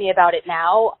mad at me about it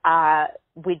now.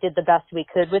 We did the best we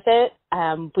could with it.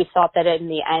 We thought that in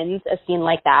the end, a scene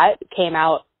like that came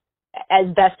out as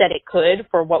best that it could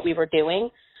for what we were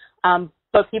doing.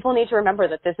 But people need to remember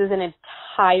that this is an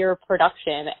entire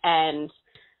production, and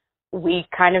we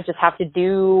kind of just have to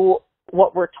do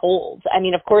what we're told. I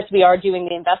mean, of course, we are doing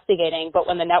the investigating, but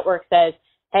when the network says,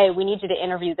 hey, we need you to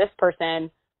interview this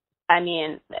person, I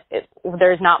mean,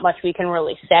 there's not much we can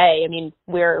really say. I mean,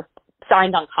 we're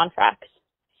signed on contracts.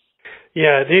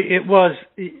 Yeah, it was.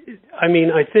 I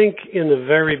mean, I think in the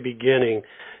very beginning,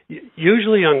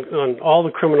 usually on all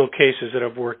the criminal cases that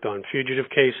I've worked on, fugitive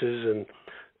cases and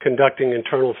conducting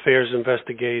internal affairs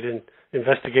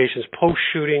investigations,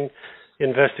 post-shooting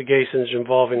investigations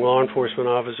involving law enforcement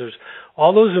officers,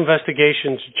 all those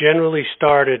investigations generally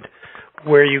started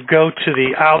where you go to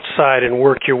the outside and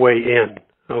work your way in,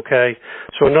 okay?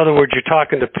 So in other words, you're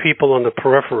talking to people on the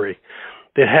periphery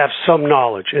that have some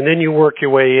knowledge, and then you work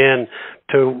your way in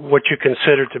to what you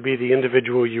consider to be the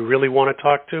individual you really want to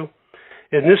talk to.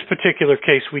 In this particular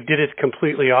case, we did it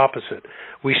completely opposite.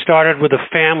 We started with a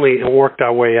family and worked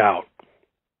our way out.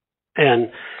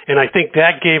 And I think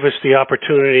that gave us the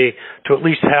opportunity to at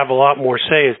least have a lot more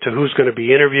say as to who's going to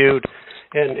be interviewed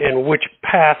and which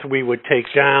path we would take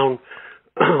down,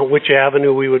 which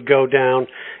avenue we would go down.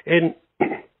 And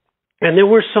there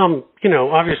were some, you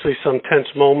know, obviously some tense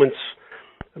moments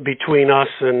between us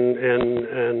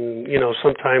and you know,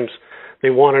 sometimes they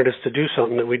wanted us to do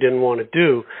something that we didn't want to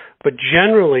do. But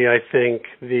generally, I think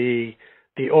the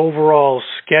overall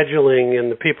scheduling and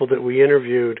the people that we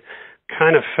interviewed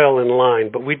kind of fell in line.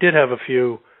 But we did have a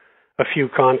few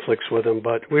conflicts with them,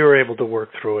 but we were able to work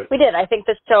through it. We did. I think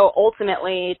the show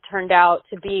ultimately turned out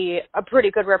to be a pretty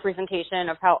good representation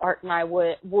of how Art and I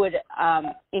would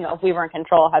you know, if we were in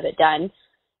control, have it done.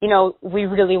 You know, we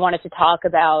really wanted to talk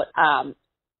about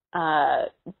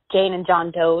Jane and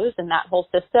John Doe's and that whole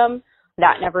system.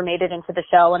 That never made it into the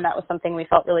show, and that was something we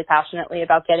felt really passionately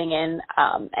about getting in,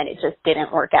 and it just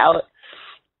didn't work out.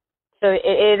 So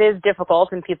it is difficult,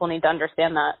 and people need to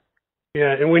understand that.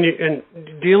 Yeah,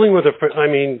 and dealing with I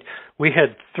mean, we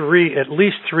had at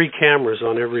least three cameras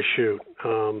on every shoot.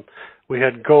 We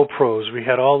had GoPros, we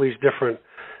had all these different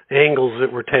angles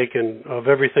that were taken of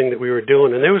everything that we were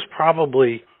doing, and there was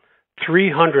probably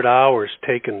 300 hours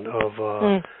taken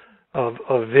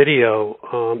of video.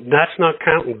 That's not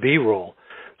counting B-roll.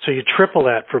 So you triple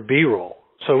that for B-roll.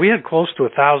 So we had close to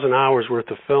 1,000 hours worth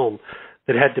of film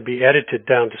that had to be edited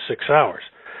down to 6 hours.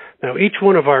 Now, each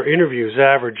one of our interviews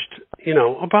averaged, you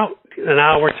know, about an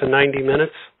hour to 90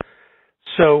 minutes.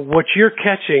 So what you're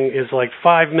catching is like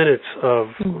 5 minutes of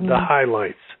the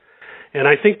highlights. And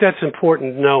I think that's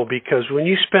important to know, because when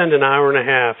you spend an hour and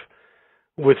a half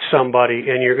with somebody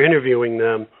and you're interviewing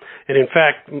them, and in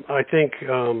fact, I think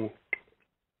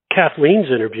Kathleen's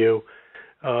interview,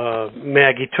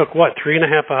 Maggie, took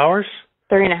 3.5 hours?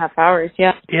 3.5 hours,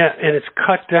 yeah. Yeah, and it's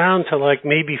cut down to like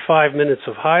maybe 5 minutes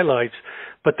of highlights.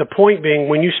 But the point being,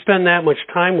 when you spend that much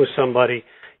time with somebody,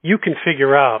 you can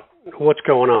figure out what's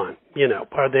going on. You know,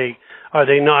 are they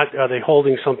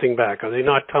holding something back? Are they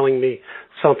not telling me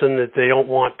something that they don't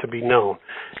want to be known?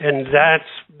 And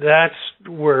that's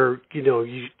where, you know,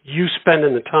 you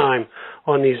spending the time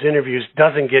on these interviews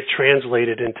doesn't get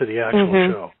translated into the actual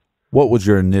show. What was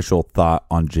your initial thought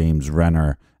on James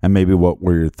Renner, and maybe what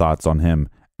were your thoughts on him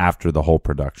after the whole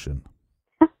production?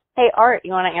 Hey, Art,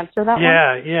 you want to answer that one?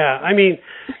 Yeah. I mean,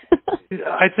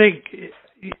 I think,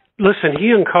 listen,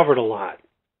 he uncovered a lot.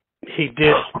 He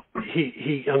did.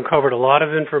 He uncovered a lot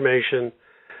of information.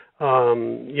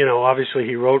 You know, obviously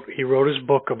he wrote his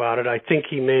book about it. I think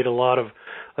he made a lot of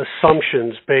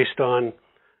assumptions based on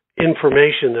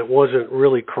information that wasn't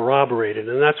really corroborated,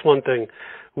 and that's one thing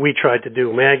we tried to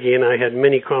do. Maggie and I had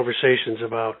many conversations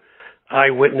about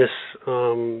eyewitness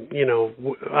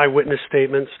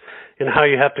statements and how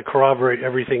you have to corroborate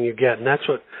everything you get, and that's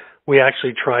what we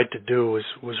actually tried to do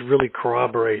was really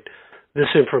corroborate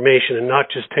this information and not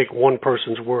just take one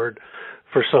person's word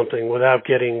for something without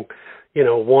getting, you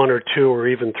know, one or two or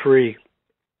even three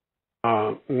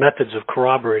methods of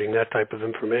corroborating that type of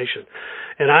information.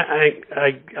 And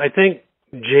I think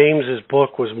James's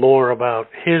book was more about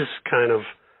his kind of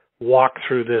walk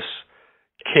through this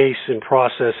case and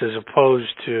process as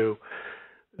opposed to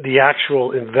the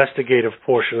actual investigative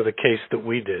portion of the case that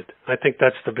we did. I think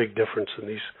that's the big difference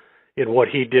in what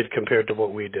he did compared to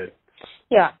what we did.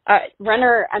 Yeah,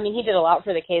 Renner, I mean, he did a lot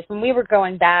for the case. When we were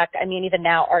going back, I mean, even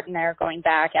now, Art and I are going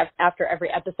back after every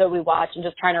episode we watch and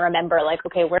just trying to remember, like,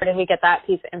 okay, where did we get that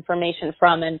piece of information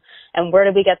from, and where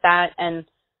did we get that? And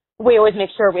we always make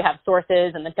sure we have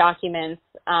sources and the documents.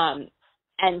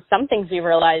 And some things we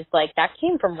realized, like, that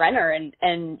came from Renner,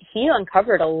 and he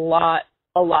uncovered a lot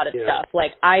of stuff.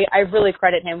 Like, I really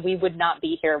credit him. We would not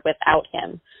be here without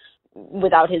him.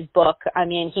 Without his book. I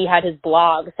mean, he had his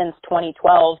blog since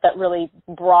 2012 that really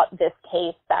brought this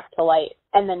case back to light.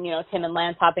 And then, you know, Tim and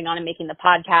Lance hopping on and making the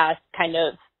podcast kind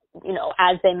of, you know,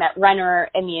 as they met Renner.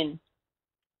 I mean,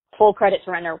 full credit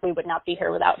to Renner. We would not be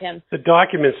here without him. The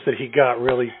documents that he got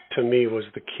really, to me, was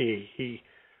the key. He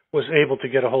was able to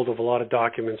get a hold of a lot of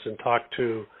documents and talk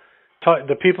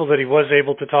the people that he was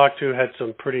able to talk to had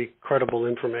some pretty credible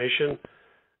information.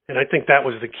 And I think that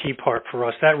was the key part for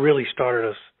us. That really started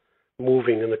us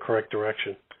moving in the correct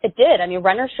direction. It did. I mean,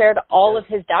 Renner shared all of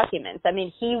his documents. I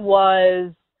mean, he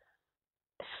was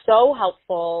so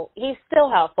helpful. He's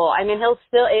still helpful. I mean,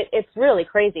 it's really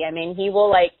crazy. I mean, he will,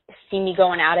 like, see me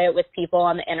going at it with people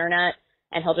on the internet,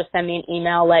 and he'll just send me an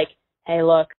email like, hey,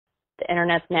 look, the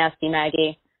internet's nasty,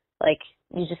 Maggie. Like,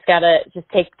 you just gotta just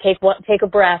take a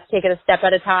breath, take it a step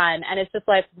at a time. And it's just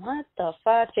like, what the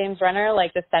fuck, James Renner,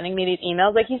 like, just sending me these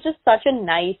emails. Like, he's just such a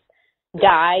nice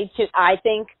guy,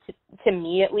 to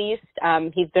me at least.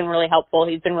 He's been really helpful.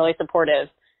 He's been really supportive,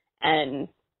 and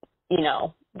you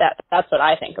know, that's what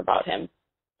I think about him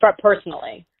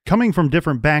personally. Coming from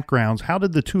different backgrounds, how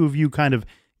did the two of you kind of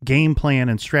game plan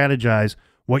and strategize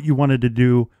what you wanted to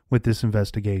do with this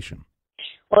investigation?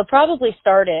 Well, it probably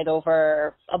started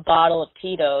over a bottle of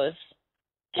Tito's,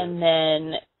 and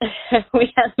then as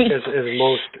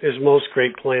most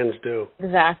great plans do.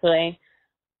 Exactly.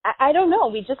 I don't know.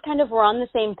 We just kind of were on the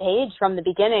same page from the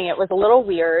beginning. It was a little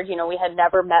weird. You know, we had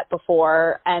never met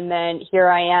before. And then here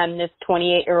I am, this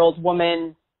 28-year-old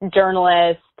woman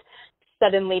journalist,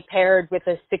 suddenly paired with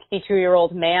a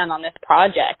 62-year-old man on this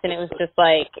project. And it was just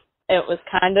like, it was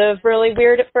kind of really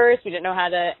weird at first. We didn't know how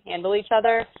to handle each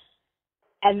other.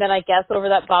 And then I guess over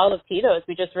that bottle of Tito's,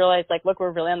 we just realized, like, look, we're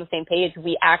really on the same page.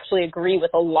 We actually agree with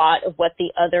a lot of what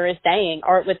the other is saying.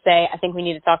 Art would say, I think we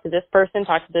need to talk to this person,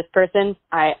 talk to this person.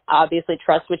 I obviously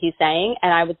trust what he's saying.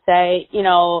 And I would say, you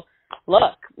know,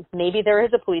 look, maybe there is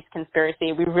a police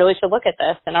conspiracy. We really should look at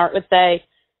this. And Art would say,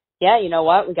 yeah, you know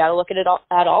what? We got to look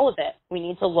at all of it. We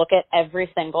need to look at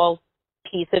every single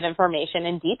piece of information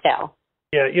in detail.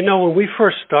 Yeah, you know, when we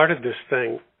first started this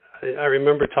thing, I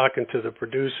remember talking to the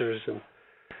producers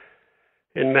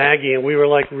and Maggie, and we were,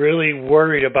 like, really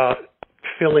worried about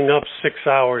filling up 6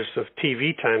 hours of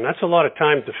TV time. That's a lot of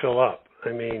time to fill up.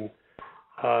 I mean,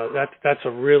 that's a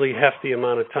really hefty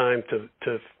amount of time to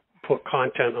put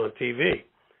content on TV.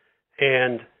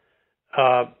 And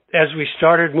as we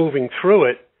started moving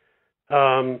through it,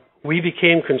 we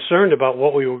became concerned about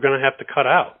what we were going to have to cut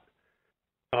out.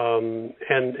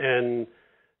 And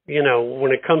you know,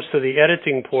 when it comes to the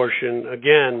editing portion,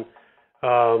 again,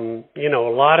 you know,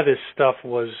 a lot of this stuff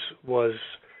was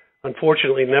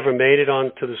unfortunately never made it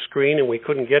onto the screen, and we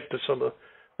couldn't get to some of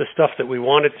the stuff that we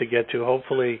wanted to get to.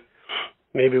 Hopefully,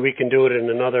 maybe we can do it on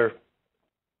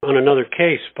another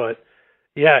case. But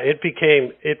yeah, it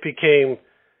became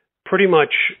pretty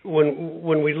much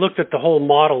when we looked at the whole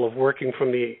model of working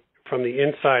from the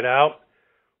inside out,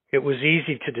 it was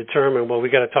easy to determine, well, we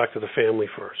got to talk to the family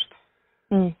first,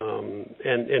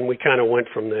 and we kind of went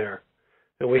from there.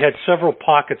 And we had several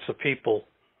pockets of people.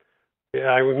 Yeah,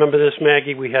 I remember this,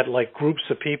 Maggie. We had, like, groups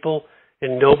of people,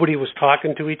 and nobody was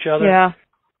talking to each other. Yeah.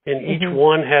 And each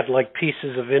one had, like,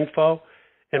 pieces of info.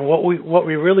 And what we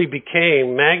really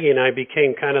became, Maggie and I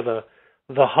became kind of the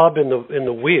hub in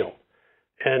the wheel.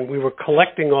 And we were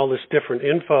collecting all this different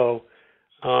info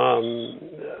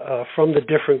from the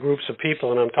different groups of people.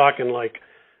 And I'm talking, like,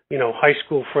 you know, high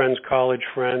school friends, college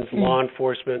friends, law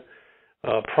enforcement,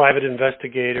 private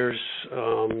investigators,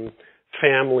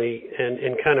 family,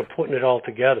 and kind of putting it all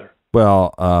together.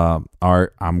 Well,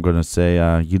 Art, I'm going to say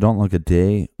you don't look a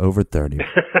day over 30.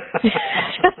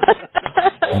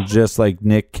 And just like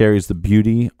Nick carries the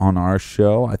beauty on our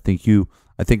show, I think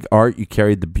Art, you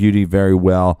carried the beauty very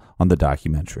well on the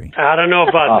documentary. I don't know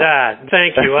about that.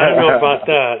 Thank you. I don't know about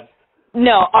that.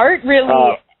 No, Art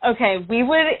really, okay, we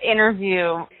would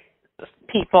interview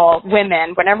people,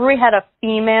 women, whenever we had a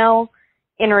female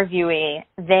interviewee,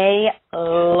 they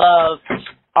loved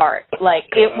Art. Like,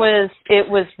 it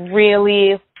was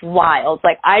really wild.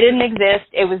 Like, I didn't exist.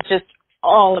 It was just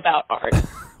all about Art.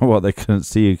 Well, they couldn't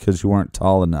see you because you weren't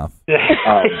tall enough.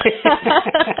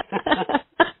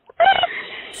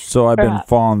 So I've been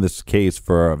following this case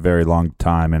for a very long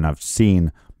time, and I've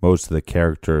seen most of the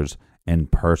characters in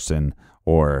person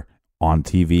or on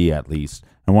TV at least.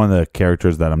 And one of the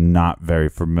characters that I'm not very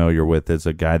familiar with is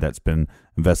a guy that's been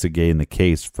investigating the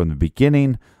case from the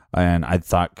beginning, and I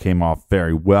thought came off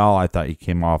very well. I thought he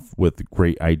came off with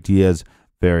great ideas,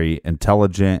 very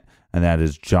intelligent, and that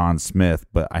is John Smith.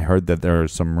 But I heard that there are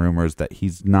some rumors that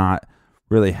he's not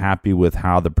really happy with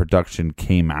how the production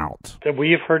came out.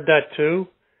 We have heard that too.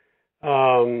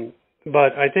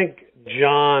 But I think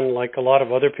John, like a lot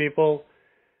of other people,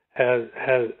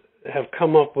 have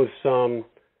come up with some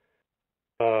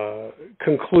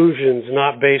conclusions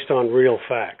not based on real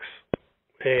facts,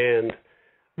 and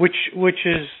which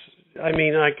is, I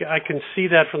mean, I can see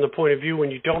that from the point of view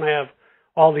when you don't have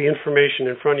all the information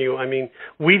in front of you. I mean,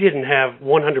 we didn't have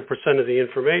 100% of the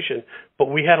information, but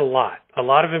we had a lot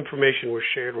of information was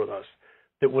shared with us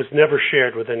that was never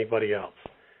shared with anybody else,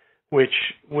 which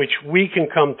we can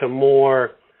come to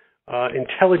more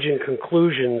intelligent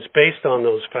conclusions based on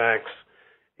those facts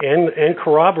and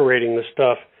corroborating the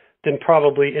stuff than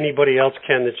probably anybody else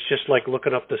can that's just like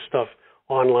looking up the stuff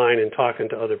online and talking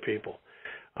to other people.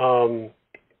 I'm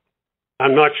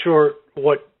not sure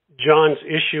what John's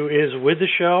issue is with the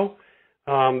show,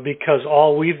 because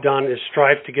all we've done is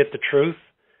strive to get the truth,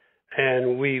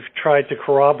 and we've tried to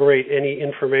corroborate any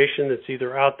information that's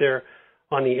either out there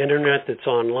on the internet, that's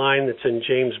online, that's in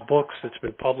James' books, that's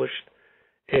been published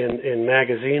in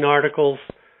magazine articles,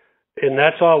 and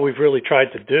that's all we've really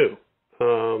tried to do.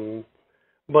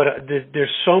 But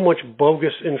there's so much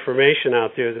bogus information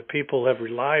out there that people have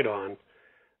relied on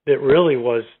that really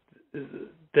was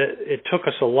that it took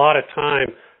us a lot of time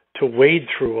to wade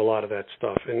through a lot of that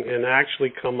stuff and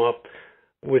actually come up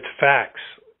with facts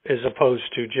as opposed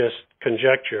to just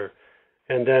conjecture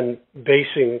and then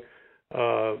basing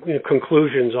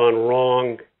conclusions on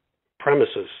wrong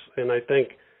premises. And I think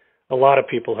a lot of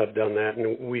people have done that,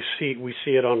 and we see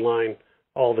it online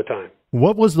all the time.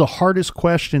 What was the hardest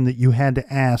question that you had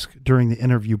to ask during the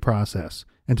interview process,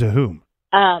 and to whom?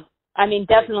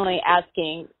 Definitely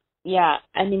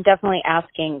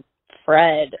asking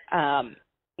Fred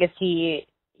if he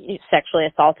sexually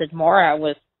assaulted Maura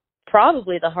was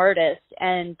probably the hardest.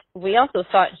 And we also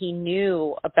thought he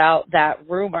knew about that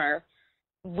rumor.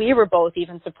 We were both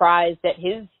even surprised at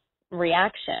his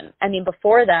reaction. I mean,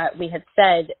 before that, we had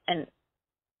said, and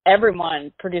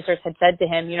producers had said to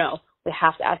him, we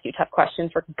have to ask you tough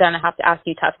questions. We're going to have to ask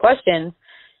you tough questions.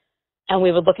 And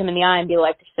we would look him in the eye and be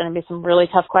like, there's going to be some really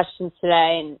tough questions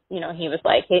today. And, he was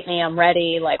like, hate me, I'm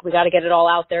ready. Like, we got to get it all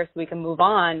out there so we can move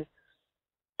on.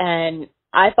 And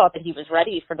I thought that he was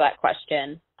ready for that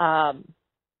question.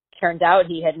 Turns out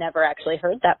he had never actually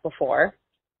heard that before.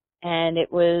 And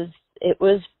it was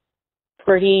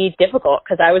pretty difficult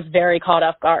because I was very caught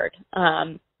off guard.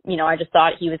 I just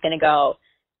thought he was going to go,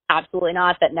 absolutely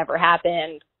not, that never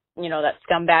happened. That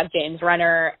scumbag James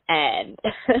Renner, and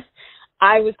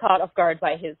I was caught off guard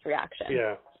by his reaction.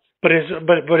 Yeah, but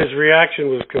his reaction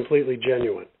was completely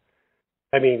genuine.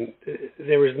 I mean,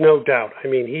 there was no doubt. I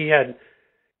mean, he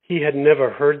had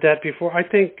never heard that before. I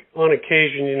think on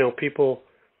occasion, people,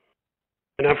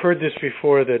 and I've heard this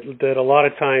before, that a lot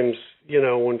of times,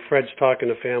 when Fred's talking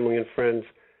to family and friends,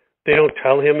 they don't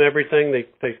tell him everything.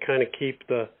 They kind of keep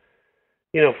the,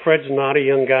 Fred's not a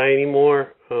young guy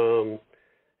anymore.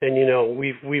 And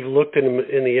we've looked at him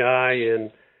in the eye,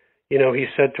 and he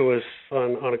said to us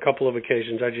on a couple of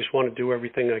occasions, I just want to do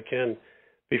everything I can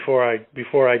before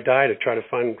I die to try to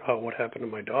find out what happened to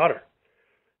my daughter.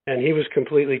 And he was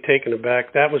completely taken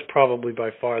aback. That was probably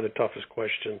by far the toughest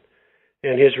question,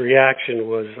 and his reaction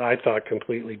was, I thought,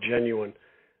 completely genuine,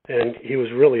 and he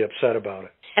was really upset about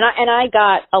it. And I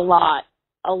got a lot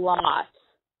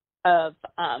of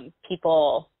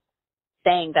people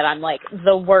saying that I'm like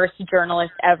the worst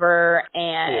journalist ever,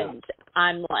 and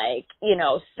I'm like,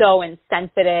 so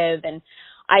insensitive, and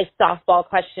I softball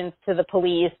questions to the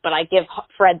police, but I give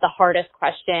Fred the hardest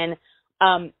question.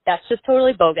 That's just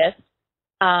totally bogus.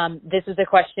 This is a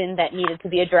question that needed to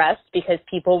be addressed because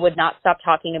people would not stop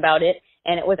talking about it,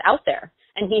 and it was out there,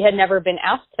 and he had never been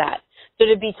asked that. So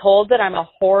to be told that I'm a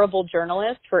horrible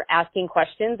journalist for asking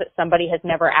questions that somebody has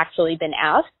never actually been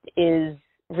asked is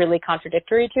really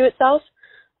contradictory to itself.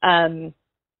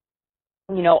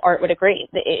 Art would agree.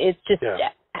 It's just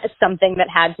something that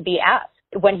had to be asked.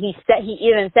 When he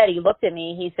looked at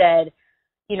me, he said,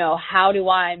 how do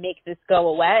I make this go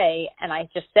away? And I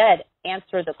just said,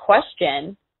 answer the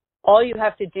question. All you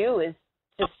have to do is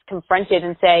just confront it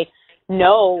and say,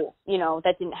 no,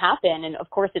 that didn't happen. And of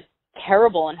course it's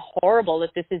terrible and horrible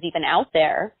that this is even out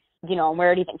there, and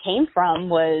where it even came from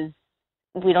was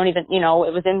we don't even, it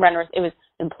was it was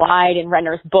implied in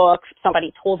Renner's book.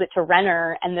 Somebody told it to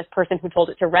Renner, and this person who told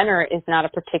it to Renner is not a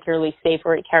particularly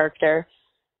savory character.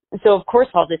 So of course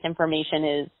all this information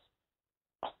is,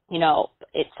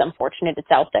 it's unfortunate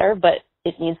it's out there, but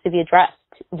it needs to be addressed.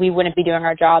 We wouldn't be doing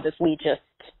our job if we just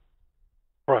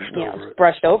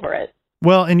brushed over it.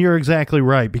 Well, and you're exactly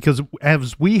right, because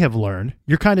as we have learned,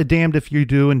 you're kind of damned if you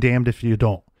do and damned if you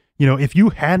don't. If you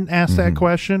hadn't asked that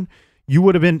question, there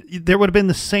would have been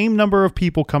the same number of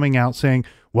people coming out saying,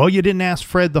 well, you didn't ask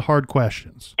Fred the hard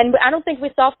questions. And I don't think we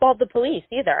softballed the police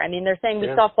either. I mean, they're saying we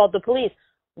softballed the police.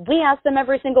 We asked them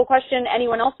every single question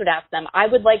anyone else would ask them. I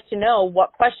would like to know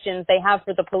what questions they have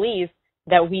for the police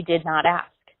that we did not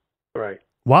ask. Right.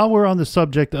 While we're on the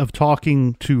subject of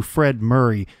talking to Fred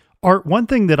Murray, Art, one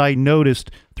thing that I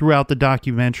noticed throughout the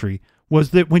documentary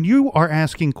was that when you are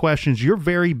asking questions, you're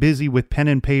very busy with pen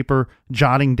and paper,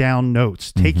 jotting down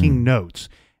notes, taking notes.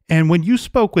 And when you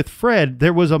spoke with Fred,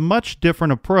 there was a much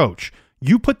different approach.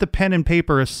 You put the pen and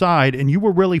paper aside and you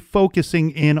were really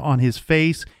focusing in on his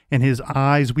face and his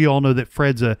eyes. We all know that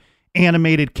Fred's a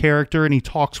animated character and he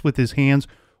talks with his hands.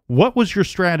 What was your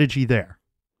strategy there?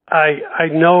 I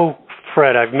know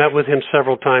Fred. I've met with him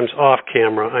several times off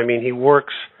camera. I mean, he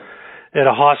works at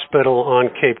a hospital on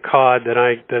Cape Cod that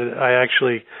I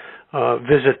actually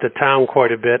visit the town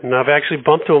quite a bit, and I've actually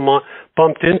bumped into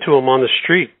him on the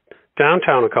street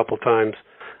downtown a couple times,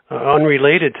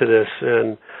 unrelated to this.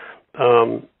 And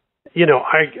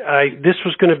this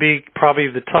was going to be probably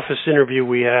the toughest interview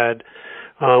we had.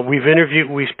 We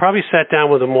probably sat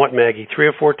down with him, Maggie, 3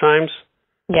 or 4 times?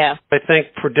 Yeah. I think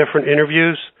for different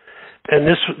interviews. And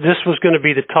this was going to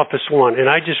be the toughest one. And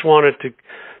I just wanted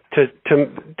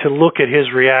to look at his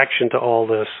reaction to all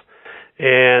this.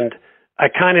 And I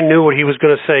kind of knew what he was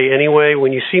going to say anyway.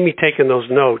 When you see me taking those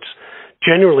notes,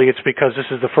 generally it's because this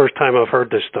is the first time I've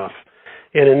heard this stuff.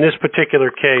 And in this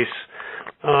particular case,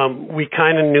 we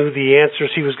kind of knew the answers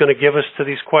he was going to give us to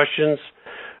these questions.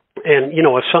 And,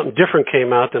 if something different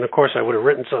came out, then of course I would have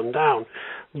written something down.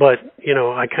 But,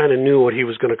 I kind of knew what he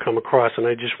was going to come across, and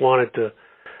I just wanted to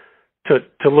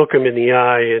look him in the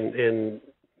eye and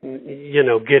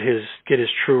get his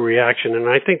true reaction. And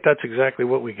I think that's exactly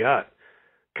what we got,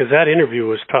 because that interview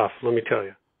was tough, let me tell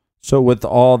you. So with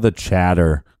all the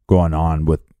chatter going on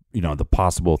with, the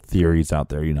possible theories out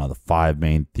there, the 5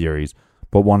 main theories,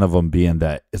 but one of them being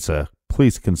that it's a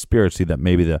police conspiracy, that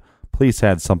maybe the police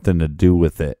had something to do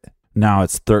with it. Now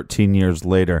it's 13 years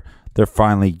later. They're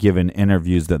finally giving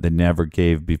interviews that they never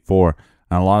gave before.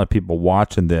 And a lot of people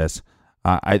watching this,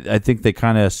 I think they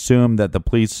kind of assume that the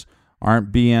police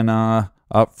aren't being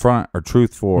upfront or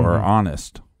truthful or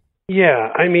honest.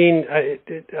 Yeah, I mean,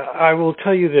 I will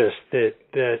tell you this,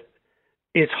 that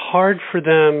it's hard for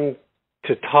them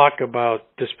to talk about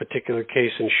this particular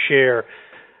case and share,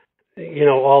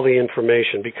 all the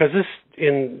information, because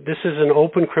this is an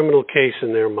open criminal case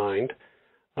in their mind,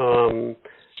 and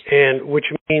which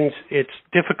means it's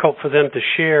difficult for them to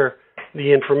share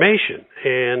the information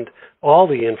and all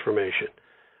the information,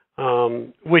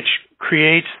 which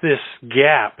creates this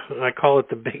gap. I call it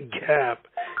the big gap.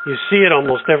 You see it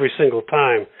almost every single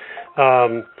time,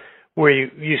 where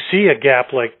you see a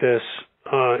gap like this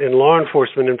in law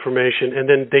enforcement information, and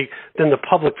then the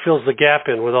public fills the gap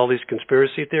in with all these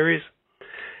conspiracy theories.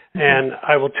 And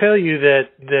I will tell you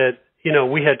that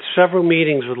we had several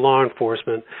meetings with law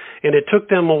enforcement, and it took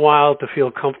them a while to feel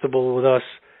comfortable with us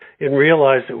and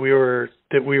realize that we were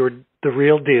the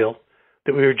real deal,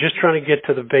 that we were just trying to get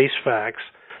to the base facts.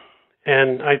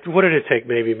 And what did it take,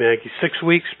 maybe, Maggie, 6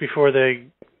 weeks before they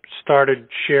started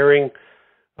sharing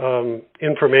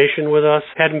information with us?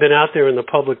 Hadn't been out there in the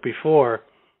public before.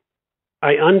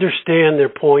 I understand their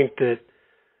point that,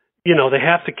 they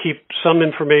have to keep some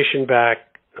information back,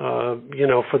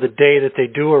 for the day that they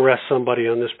do arrest somebody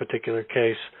on this particular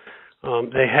case.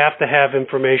 They have to have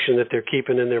information that they're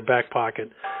keeping in their back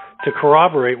pocket to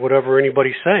corroborate whatever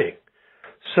anybody's saying.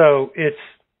 So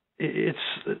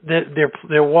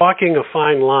they're walking a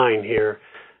fine line here,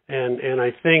 and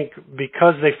I think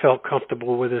because they felt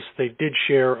comfortable with us, they did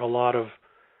share a lot of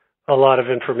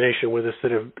information with us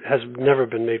that has never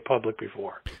been made public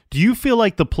before. Do you feel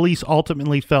like the police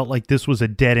ultimately felt like this was a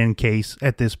dead-end case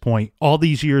at this point, all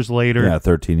these years later? Yeah,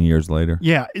 13 years later.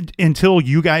 Yeah, until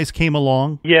you guys came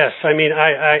along? Yes, I mean,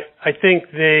 I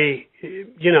think they,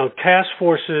 task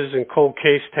forces and cold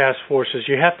case task forces,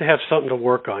 you have to have something to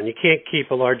work on. You can't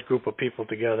keep a large group of people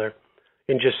together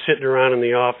and just sitting around in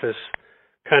the office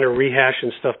kind of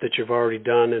rehashing stuff that you've already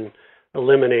done and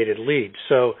eliminated leads.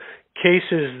 So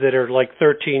cases that are like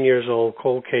 13 years old,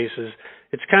 cold cases,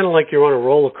 it's kind of like you're on a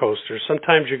roller coaster.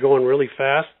 Sometimes you're going really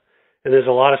fast, and there's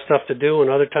a lot of stuff to do, and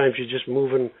other times you're just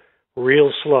moving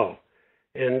real slow.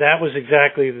 And that was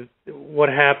exactly what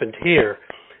happened here,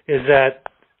 is that,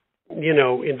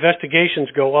 investigations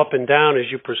go up and down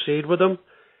as you proceed with them.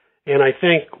 And I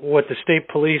think what the state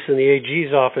police and the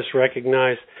AG's office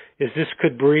recognized is this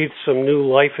could breathe some new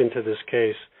life into this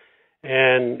case.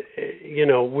 And,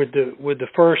 with the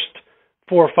first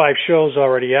 4 or 5 shows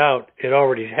already out, it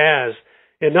already has.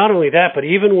 And not only that, but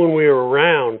even when we were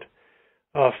around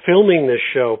filming this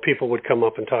show, people would come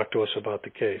up and talk to us about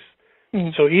the case. Mm-hmm.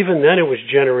 So even then it was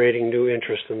generating new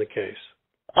interest in the case.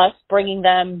 Us bringing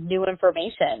them new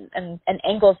information and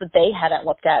angles that they hadn't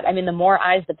looked at. I mean, the more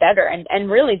eyes, the better. And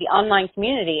really, the online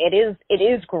community, it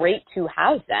is great to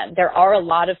house them. There are a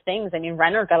lot of things. I mean,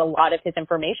 Renner got a lot of his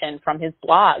information from his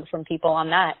blog, from people on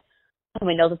that. And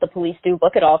we know that the police do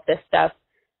look at all of this stuff.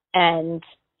 And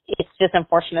it's just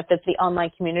unfortunate that the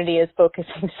online community is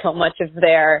focusing so much of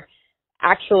their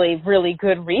actually really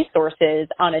good resources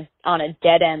on a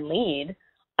dead end lead.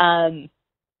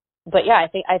 But yeah,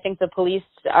 I think the police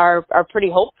are pretty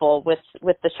hopeful with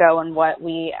the show and what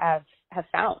we have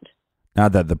found. Now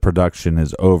that the production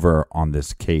is over on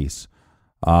this case,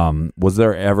 was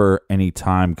there ever any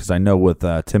time, because I know with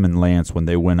Tim and Lance, when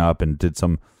they went up and did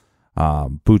some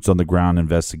boots on the ground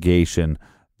investigation,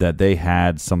 that they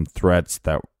had some threats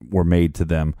that were made to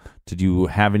them. Did you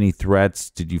have any threats?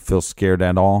 Did you feel scared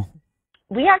at all?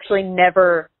 We actually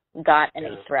never got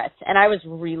any threats, and I was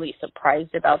really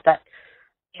surprised about that.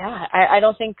 Yeah, I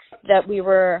don't think that we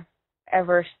were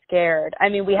ever scared. I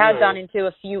mean, we had gone into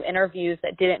a few interviews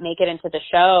that didn't make it into the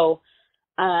show,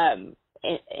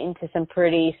 into some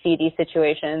pretty seedy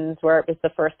situations where it was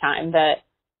the first time that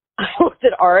I looked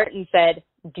at Art and said,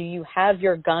 "Do you have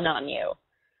your gun on you?"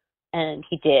 And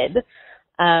he did.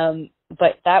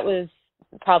 But that was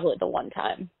probably the one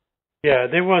time. Yeah,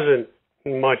 there wasn't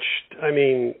much. I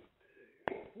mean,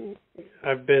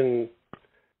 I've been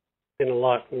in a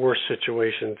lot worse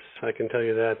situations, I can tell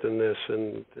you that, than this.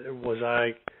 And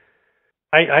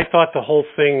I thought the whole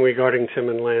thing regarding Tim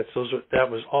and Lance,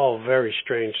 that was all very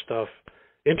strange stuff,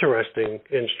 interesting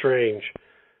and strange.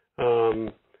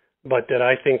 But that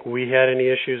I think we had any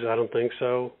issues, I don't think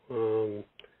so.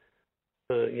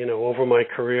 Over my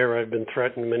career, I've been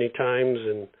threatened many times,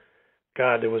 and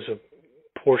God, there was a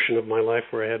portion of my life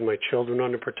where I had my children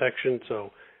under protection.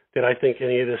 So did I think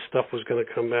any of this stuff was going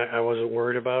to come back? I wasn't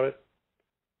worried about it.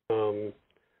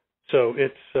 So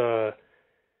it's,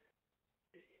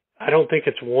 I don't think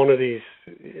it's one of these,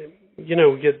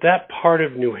 that part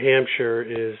of New Hampshire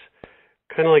is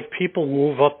kind of like people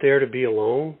move up there to be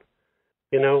alone,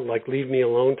 like leave me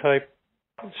alone type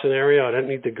scenario. I don't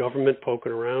need the government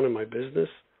poking around in my business.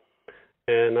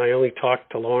 And I only talk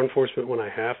to law enforcement when I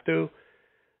have to,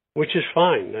 which is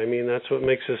fine. I mean, that's what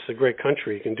makes us a great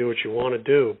country. You can do what you want to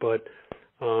do. But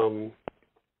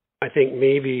I think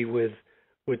maybe with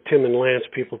Tim and Lance,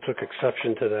 people took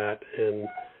exception to that and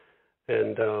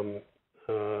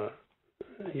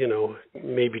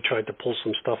maybe tried to pull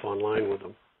some stuff online with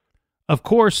them. Of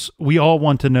course, we all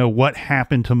want to know what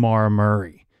happened to Maura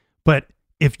Murray. But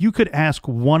if you could have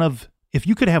one of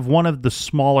the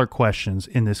smaller questions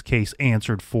in this case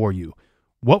answered for you,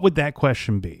 what would that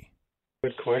question be?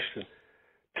 Good question.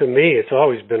 To me, it's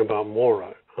always been about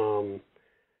Maura.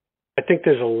 I think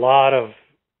there's a lot of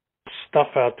stuff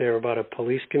out there about a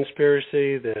police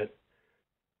conspiracy that,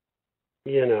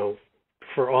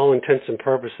 for all intents and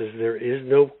purposes, there is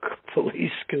no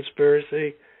police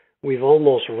conspiracy. We've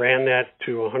almost ran that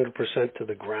to 100% to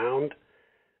the ground.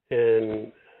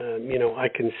 And, I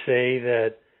can say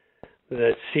that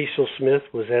Cecil Smith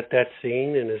was at that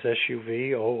scene in his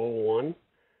SUV 001.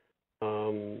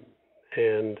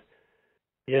 And,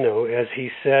 as he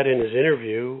said in his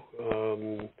interview,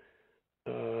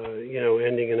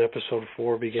 ending in episode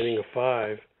 4, beginning of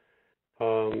 5,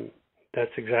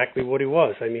 that's exactly what he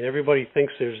was. I mean, everybody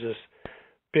thinks there's this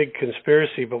big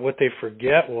conspiracy, but what they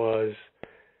forget was,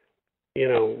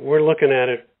 we're looking at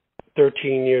it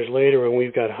 13 years later and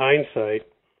we've got hindsight.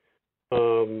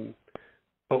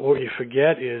 But what you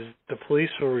forget is the police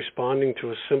were responding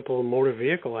to a simple motor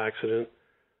vehicle accident,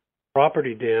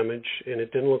 property damage, and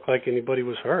it didn't look like anybody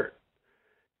was hurt.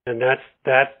 And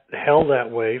that held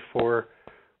that way for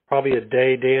probably a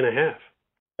day and a half.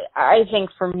 I think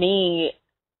for me,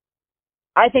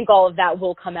 all of that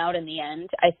will come out in the end.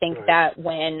 I think that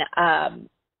when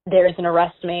there's an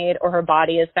arrest made or her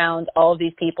body is found, all of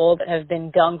these people that have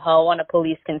been gung-ho on a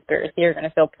police conspiracy are going to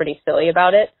feel pretty silly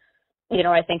about it.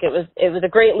 I think it was a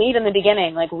great lead in the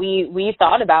beginning. Like we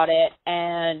thought about it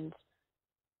and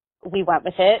we went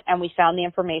with it and we found the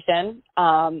information.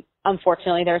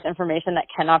 Unfortunately, there's information that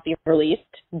cannot be released,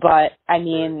 but I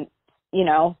mean,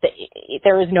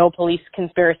 there is no police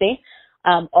conspiracy.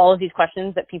 All of these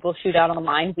questions that people shoot out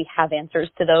online, we have answers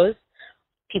to those.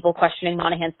 People questioning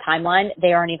Monahan's timeline,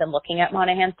 they aren't even looking at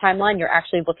Monahan's timeline. You're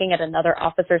actually looking at another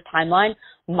officer's timeline.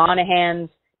 Monahan's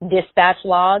dispatch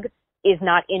log is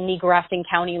not in the Grafton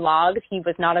County logs. He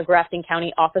was not a Grafton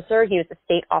County officer. He was a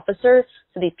state officer.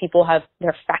 So these people have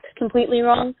their facts completely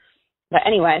wrong. But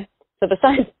anyway, so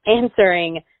besides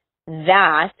answering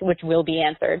that, which will be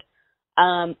answered,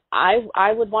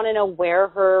 I would want to know where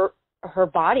her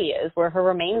body is, where her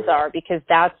remains are, because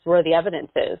that's where the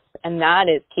evidence is. And that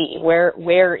is key.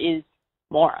 Where is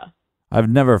Maura? I've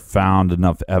never found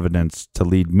enough evidence to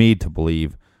lead me to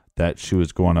believe that she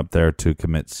was going up there to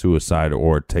commit suicide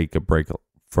or take a break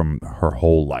from her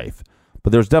whole life.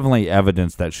 But there's definitely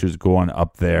evidence that she was going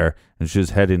up there and she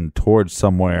was heading towards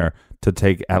somewhere to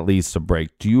take at least a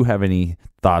break. Do you have any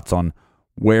thoughts on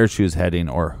where she was heading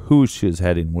or who she was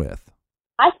heading with?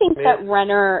 I think that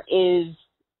Renner is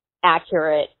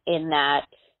accurate in that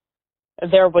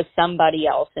there was somebody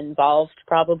else involved,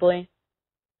 probably.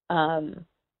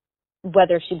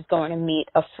 Whether she was going to meet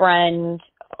a friend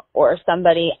or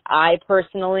somebody, I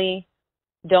personally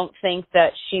don't think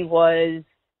that she was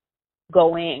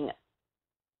going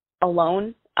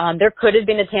alone. There could have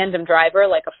been a tandem driver,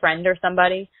 like a friend or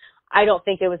somebody. I don't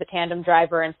think it was a tandem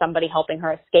driver and somebody helping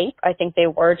her escape. I think they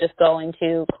were just going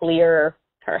to clear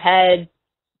her head.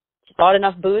 She bought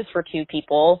enough booze for two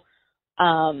people.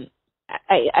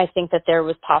 I think that there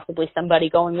was possibly somebody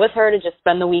going with her to just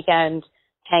spend the weekend,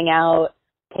 hang out,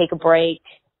 take a break.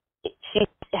 She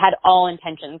had all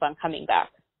intentions on coming back.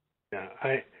 Yeah,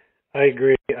 I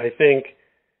agree. I think,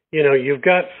 you've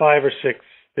got 5 or 6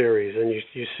 theories, and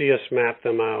you see us map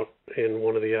them out in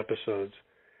one of the episodes.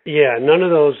 Yeah, none of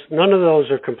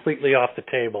those are completely off the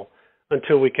table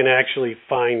until we can actually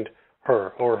find her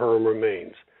or her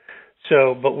remains.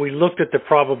 So, but we looked at the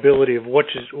probability of what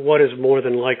is more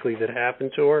than likely that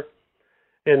happened to her,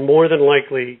 and more than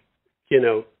likely,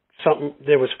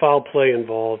 there was foul play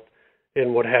involved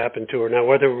in what happened to her. Now,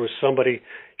 whether it was somebody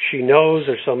she knows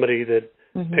or somebody that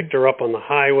picked her up on the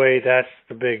highway, that's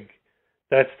the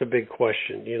big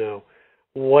question.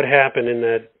 What happened in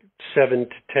that 7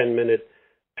 to 10 minute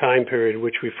time period,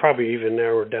 which we've probably even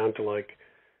narrowed down to like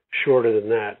shorter than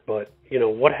that. But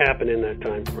what happened in that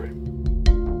time frame?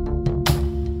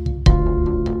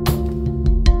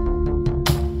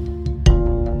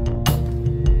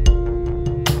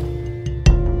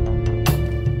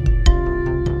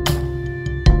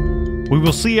 We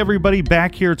will see everybody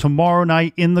back here tomorrow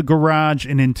night in the garage,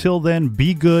 and until then,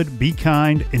 be good, be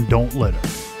kind, and don't litter.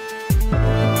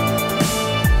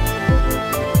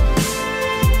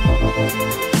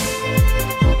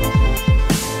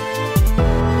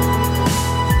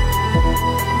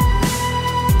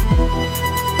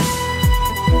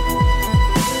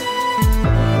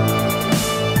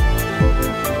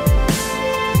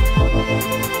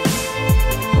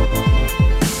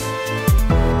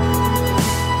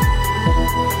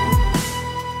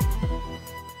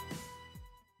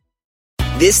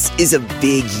 This is a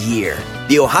big year.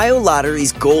 The Ohio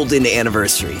Lottery's golden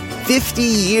anniversary. 50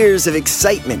 years of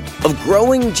excitement, of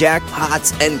growing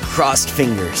jackpots and crossed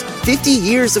fingers. 50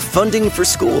 years of funding for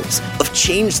schools, of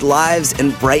changed lives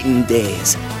and brightened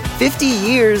days. 50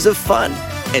 years of fun,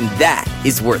 and that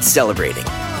is worth celebrating.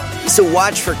 So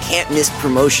watch for can't-miss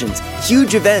promotions,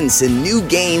 huge events, and new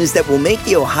games that will make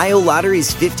the Ohio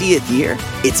Lottery's 50th year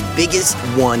its biggest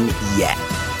one yet.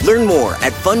 Learn more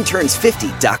at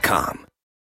funturns50.com.